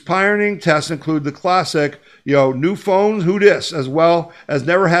 These pioneering tests include the classic, new phones, who dis, as well as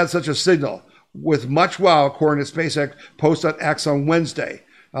never had such a signal, with much wow, according to SpaceX post on X on Wednesday.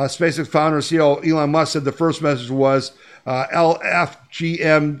 SpaceX founder and CEO Elon Musk said the first message was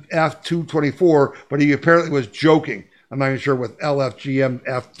LFGM F224, but he apparently was joking. I'm not even sure what LFGM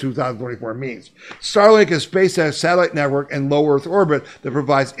F2024 means. Starlink is SpaceX's satellite network in low Earth orbit that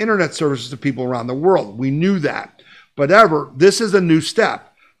provides internet services to people around the world. We knew that. But this is a new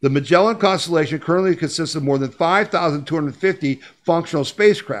step. The Magellan constellation currently consists of more than 5,250 functional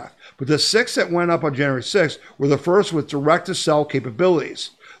spacecraft, but the 6 that went up on January 6th were the first with direct-to-cell capabilities.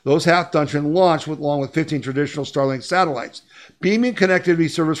 Those half-dozen launched along with 15 traditional Starlink satellites. Beaming connectivity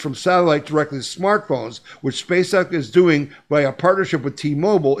service from satellite directly to smartphones, which SpaceX is doing by a partnership with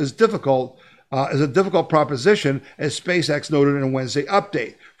T-Mobile, is a difficult proposition, as SpaceX noted in a Wednesday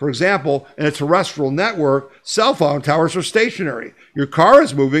update. For example, in a terrestrial network, cell phone towers are stationary. Your car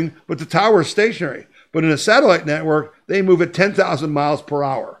is moving, but the tower is stationary. But in a satellite network, they move at 10,000 miles per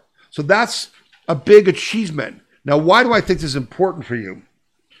hour. So that's a big achievement. Now, why do I think this is important for you?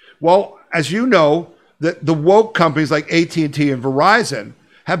 Well, as you know, the woke companies like AT&T and Verizon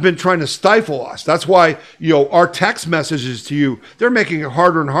have been trying to stifle us. That's why, our text messages to you, they're making it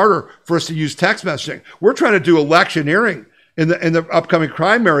harder and harder for us to use text messaging. We're trying to do electioneering in the upcoming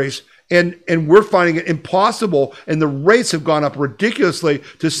primaries, and we're finding it impossible, and the rates have gone up ridiculously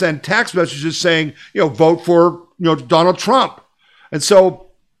to send text messages saying, vote for, Donald Trump. And so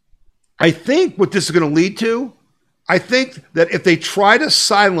I think what this is going to lead to, I think that if they try to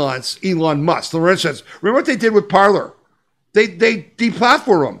silence Elon Musk, for instance, remember what they did with Parler? They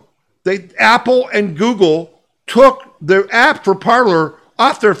deplatformed them. Apple and Google took their app for Parler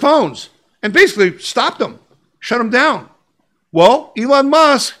off their phones and basically stopped them, shut them down. Well, Elon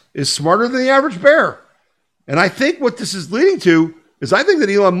Musk is smarter than the average bear. And I think what this is leading to is I think that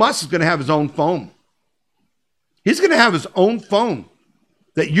Elon Musk is going to have his own phone. He's going to have his own phone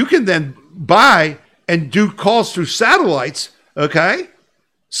that you can then buy and do calls through satellites, okay?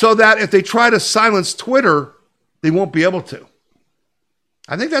 So that if they try to silence Twitter, they won't be able to.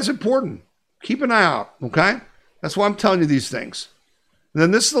 I think that's important. Keep an eye out, okay? That's why I'm telling you these things. And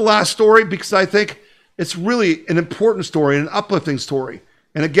then this is the last story because I think it's really an important story, an uplifting story.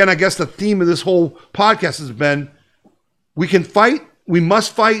 And again, I guess the theme of this whole podcast has been, we can fight, we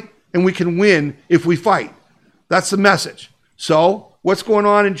must fight, and we can win if we fight. That's the message. So, what's going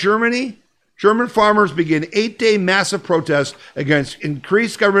on in Germany? German farmers begin 8-day massive protests against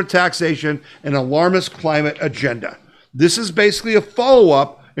increased government taxation and alarmist climate agenda. This is basically a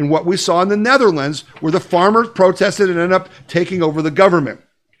follow-up in what we saw in the Netherlands, where the farmers protested and ended up taking over the government.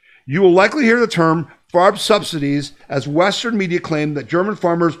 You will likely hear the term farm subsidies as Western media claim that German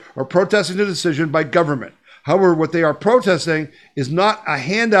farmers are protesting the decision by government. However, what they are protesting is not a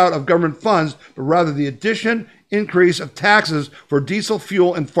handout of government funds, but rather the increase of taxes for diesel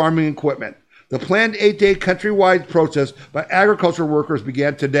fuel and farming equipment. The planned 8-day countrywide protest by agricultural workers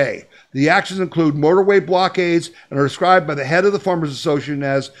began today. The actions include motorway blockades and are described by the head of the Farmers Association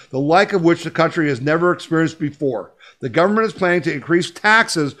as the like of which the country has never experienced before. The government is planning to increase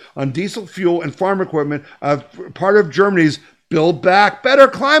taxes on diesel fuel and farm equipment as part of Germany's Build Back Better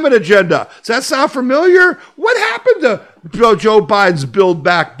climate agenda. Does that sound familiar? What happened to Joe Biden's Build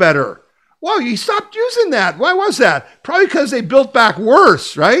Back Better? Well, he stopped using that. Why was that? Probably because they built back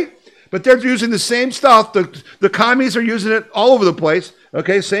worse, right? But they're using the same stuff. The commies are using it all over the place.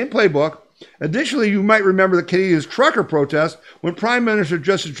 Okay, same playbook. Additionally, you might remember the Canadian trucker protest when Prime Minister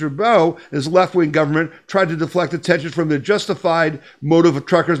Justin Trudeau and his left-wing government tried to deflect attention from the justified motive of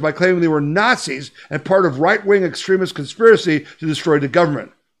truckers by claiming they were Nazis and part of right-wing extremist conspiracy to destroy the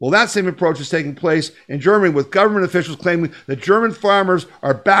government. Well, that same approach is taking place in Germany, with government officials claiming that German farmers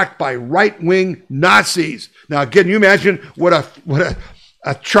are backed by right-wing Nazis. Now, can you imagine what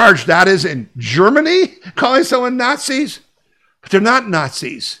a charge that is in Germany, calling someone Nazis? But they're not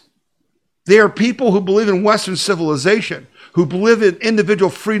Nazis. They are people who believe in Western civilization, who believe in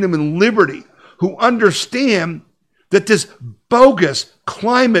individual freedom and liberty, who understand that this bogus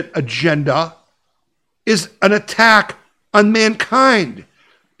climate agenda is an attack on mankind.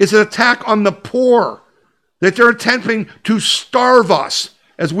 It's an attack on the poor, that they're attempting to starve us.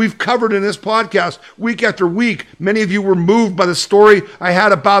 As we've covered in this podcast week after week, many of you were moved by the story I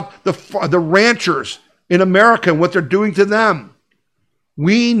had about the ranchers in America and what they're doing to them.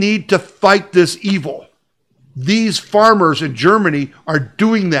 We need to fight this evil. These farmers in Germany are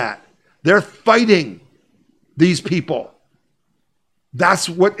doing that. They're fighting these people. That's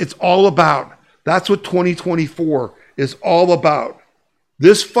what it's all about. That's what 2024 is all about.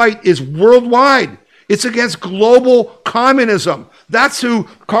 This fight is worldwide. It's against global communism. That's who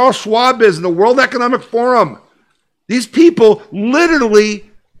Carl Schwab is in the World Economic Forum. These people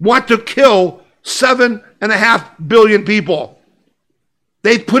literally want to kill 7.5 billion people.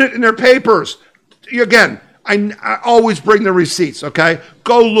 They put it in their papers. Again, I always bring the receipts, okay?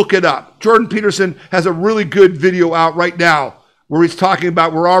 Go look it up. Jordan Peterson has a really good video out right now where he's talking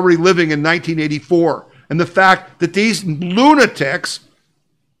about we're already living in 1984 and the fact that these lunatics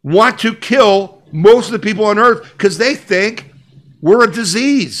want to kill most of the people on earth because they think we're a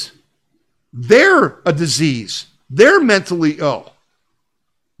disease. They're a disease. They're mentally ill.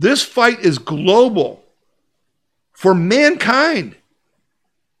 This fight is global for mankind.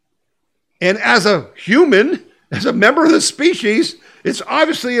 And as a human, as a member of the species, it's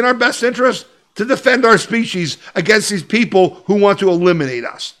obviously in our best interest to defend our species against these people who want to eliminate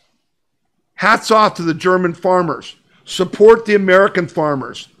us. Hats off to the German farmers. Support the American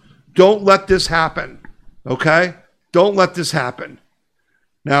farmers. Don't let this happen, okay? Don't let this happen.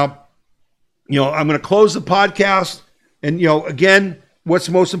 Now, I'm going to close the podcast. And, again, what's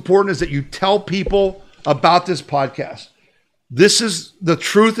most important is that you tell people about this podcast. This is the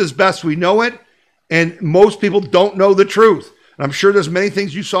truth as best we know it. And most people don't know the truth. And I'm sure there's many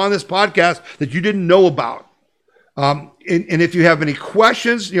things you saw in this podcast that you didn't know about. And if you have any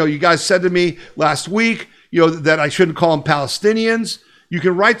questions, you guys said to me last week, that I shouldn't call them Palestinians. You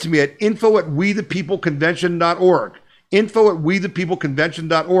can write to me at info@wethepeopleconvention.org.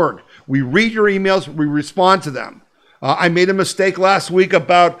 info@wethepeopleconvention.org. We read your emails. We respond to them. I made a mistake last week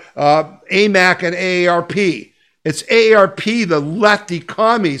about AMAC and AARP. It's AARP, the lefty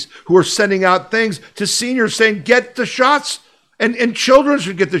commies, who are sending out things to seniors saying, get the shots, and children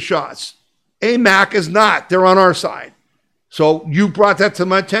should get the shots. AMAC is not. They're on our side. So you brought that to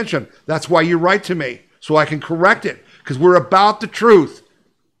my attention. That's why you write to me, so I can correct it, because we're about the truth.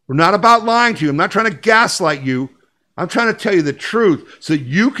 We're not about lying to you. I'm not trying to gaslight you. I'm trying to tell you the truth so that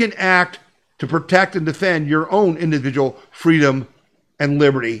you can act to protect and defend your own individual freedom and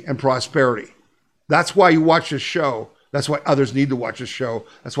liberty and prosperity. That's why you watch this show. That's why others need to watch this show.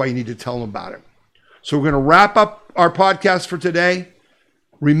 That's why you need to tell them about it. So we're going to wrap up our podcast for today.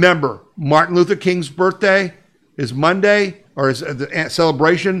 Remember, Martin Luther King's birthday is Monday, or is the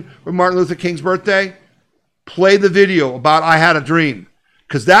celebration of Martin Luther King's birthday. Play the video about I Had a Dream,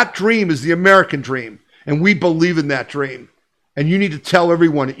 because that dream is the American dream, and we believe in that dream. And you need to tell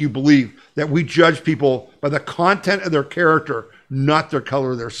everyone that you believe that we judge people by the content of their character, not their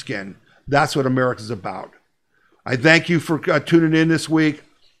color of their skin. That's what America's about. I thank you for tuning in this week.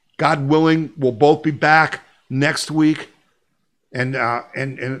 God willing, we'll both be back next week. And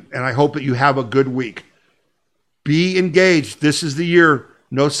I hope that you have a good week. Be engaged. This is the year.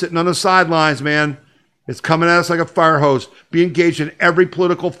 No sitting on the sidelines, man. It's coming at us like a fire hose. Be engaged in every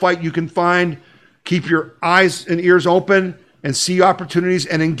political fight you can find. Keep your eyes and ears open and see opportunities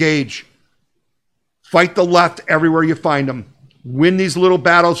and engage. Fight the left everywhere you find them. Win these little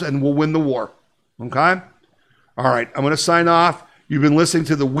battles and we'll win the war. Okay? All right. I'm going to sign off. You've been listening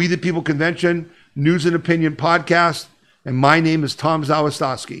to the We the People Convention News and Opinion Podcast. And my name is Tom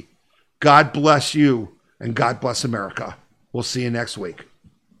Zawistowski. God bless you and God bless America. We'll see you next week.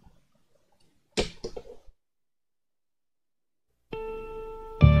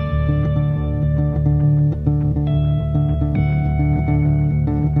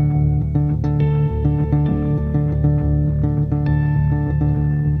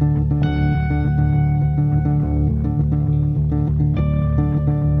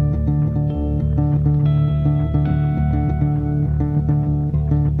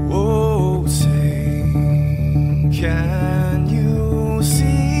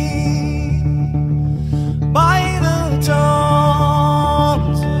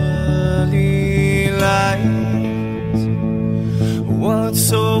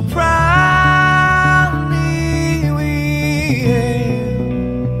 So proudly we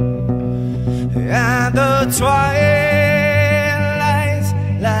hailed at the twilight's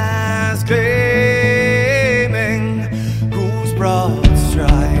last gleaming, whose broad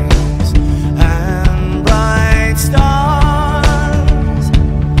stripes and bright stars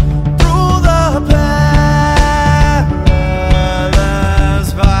through the perilous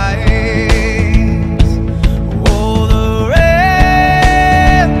fights. Oh, the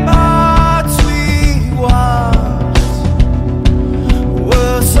ramparts we watched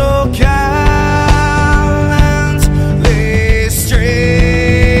were so gallantly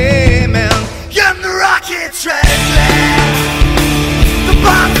streaming, and the rockets red glare, the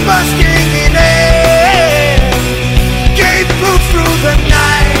bombs busted.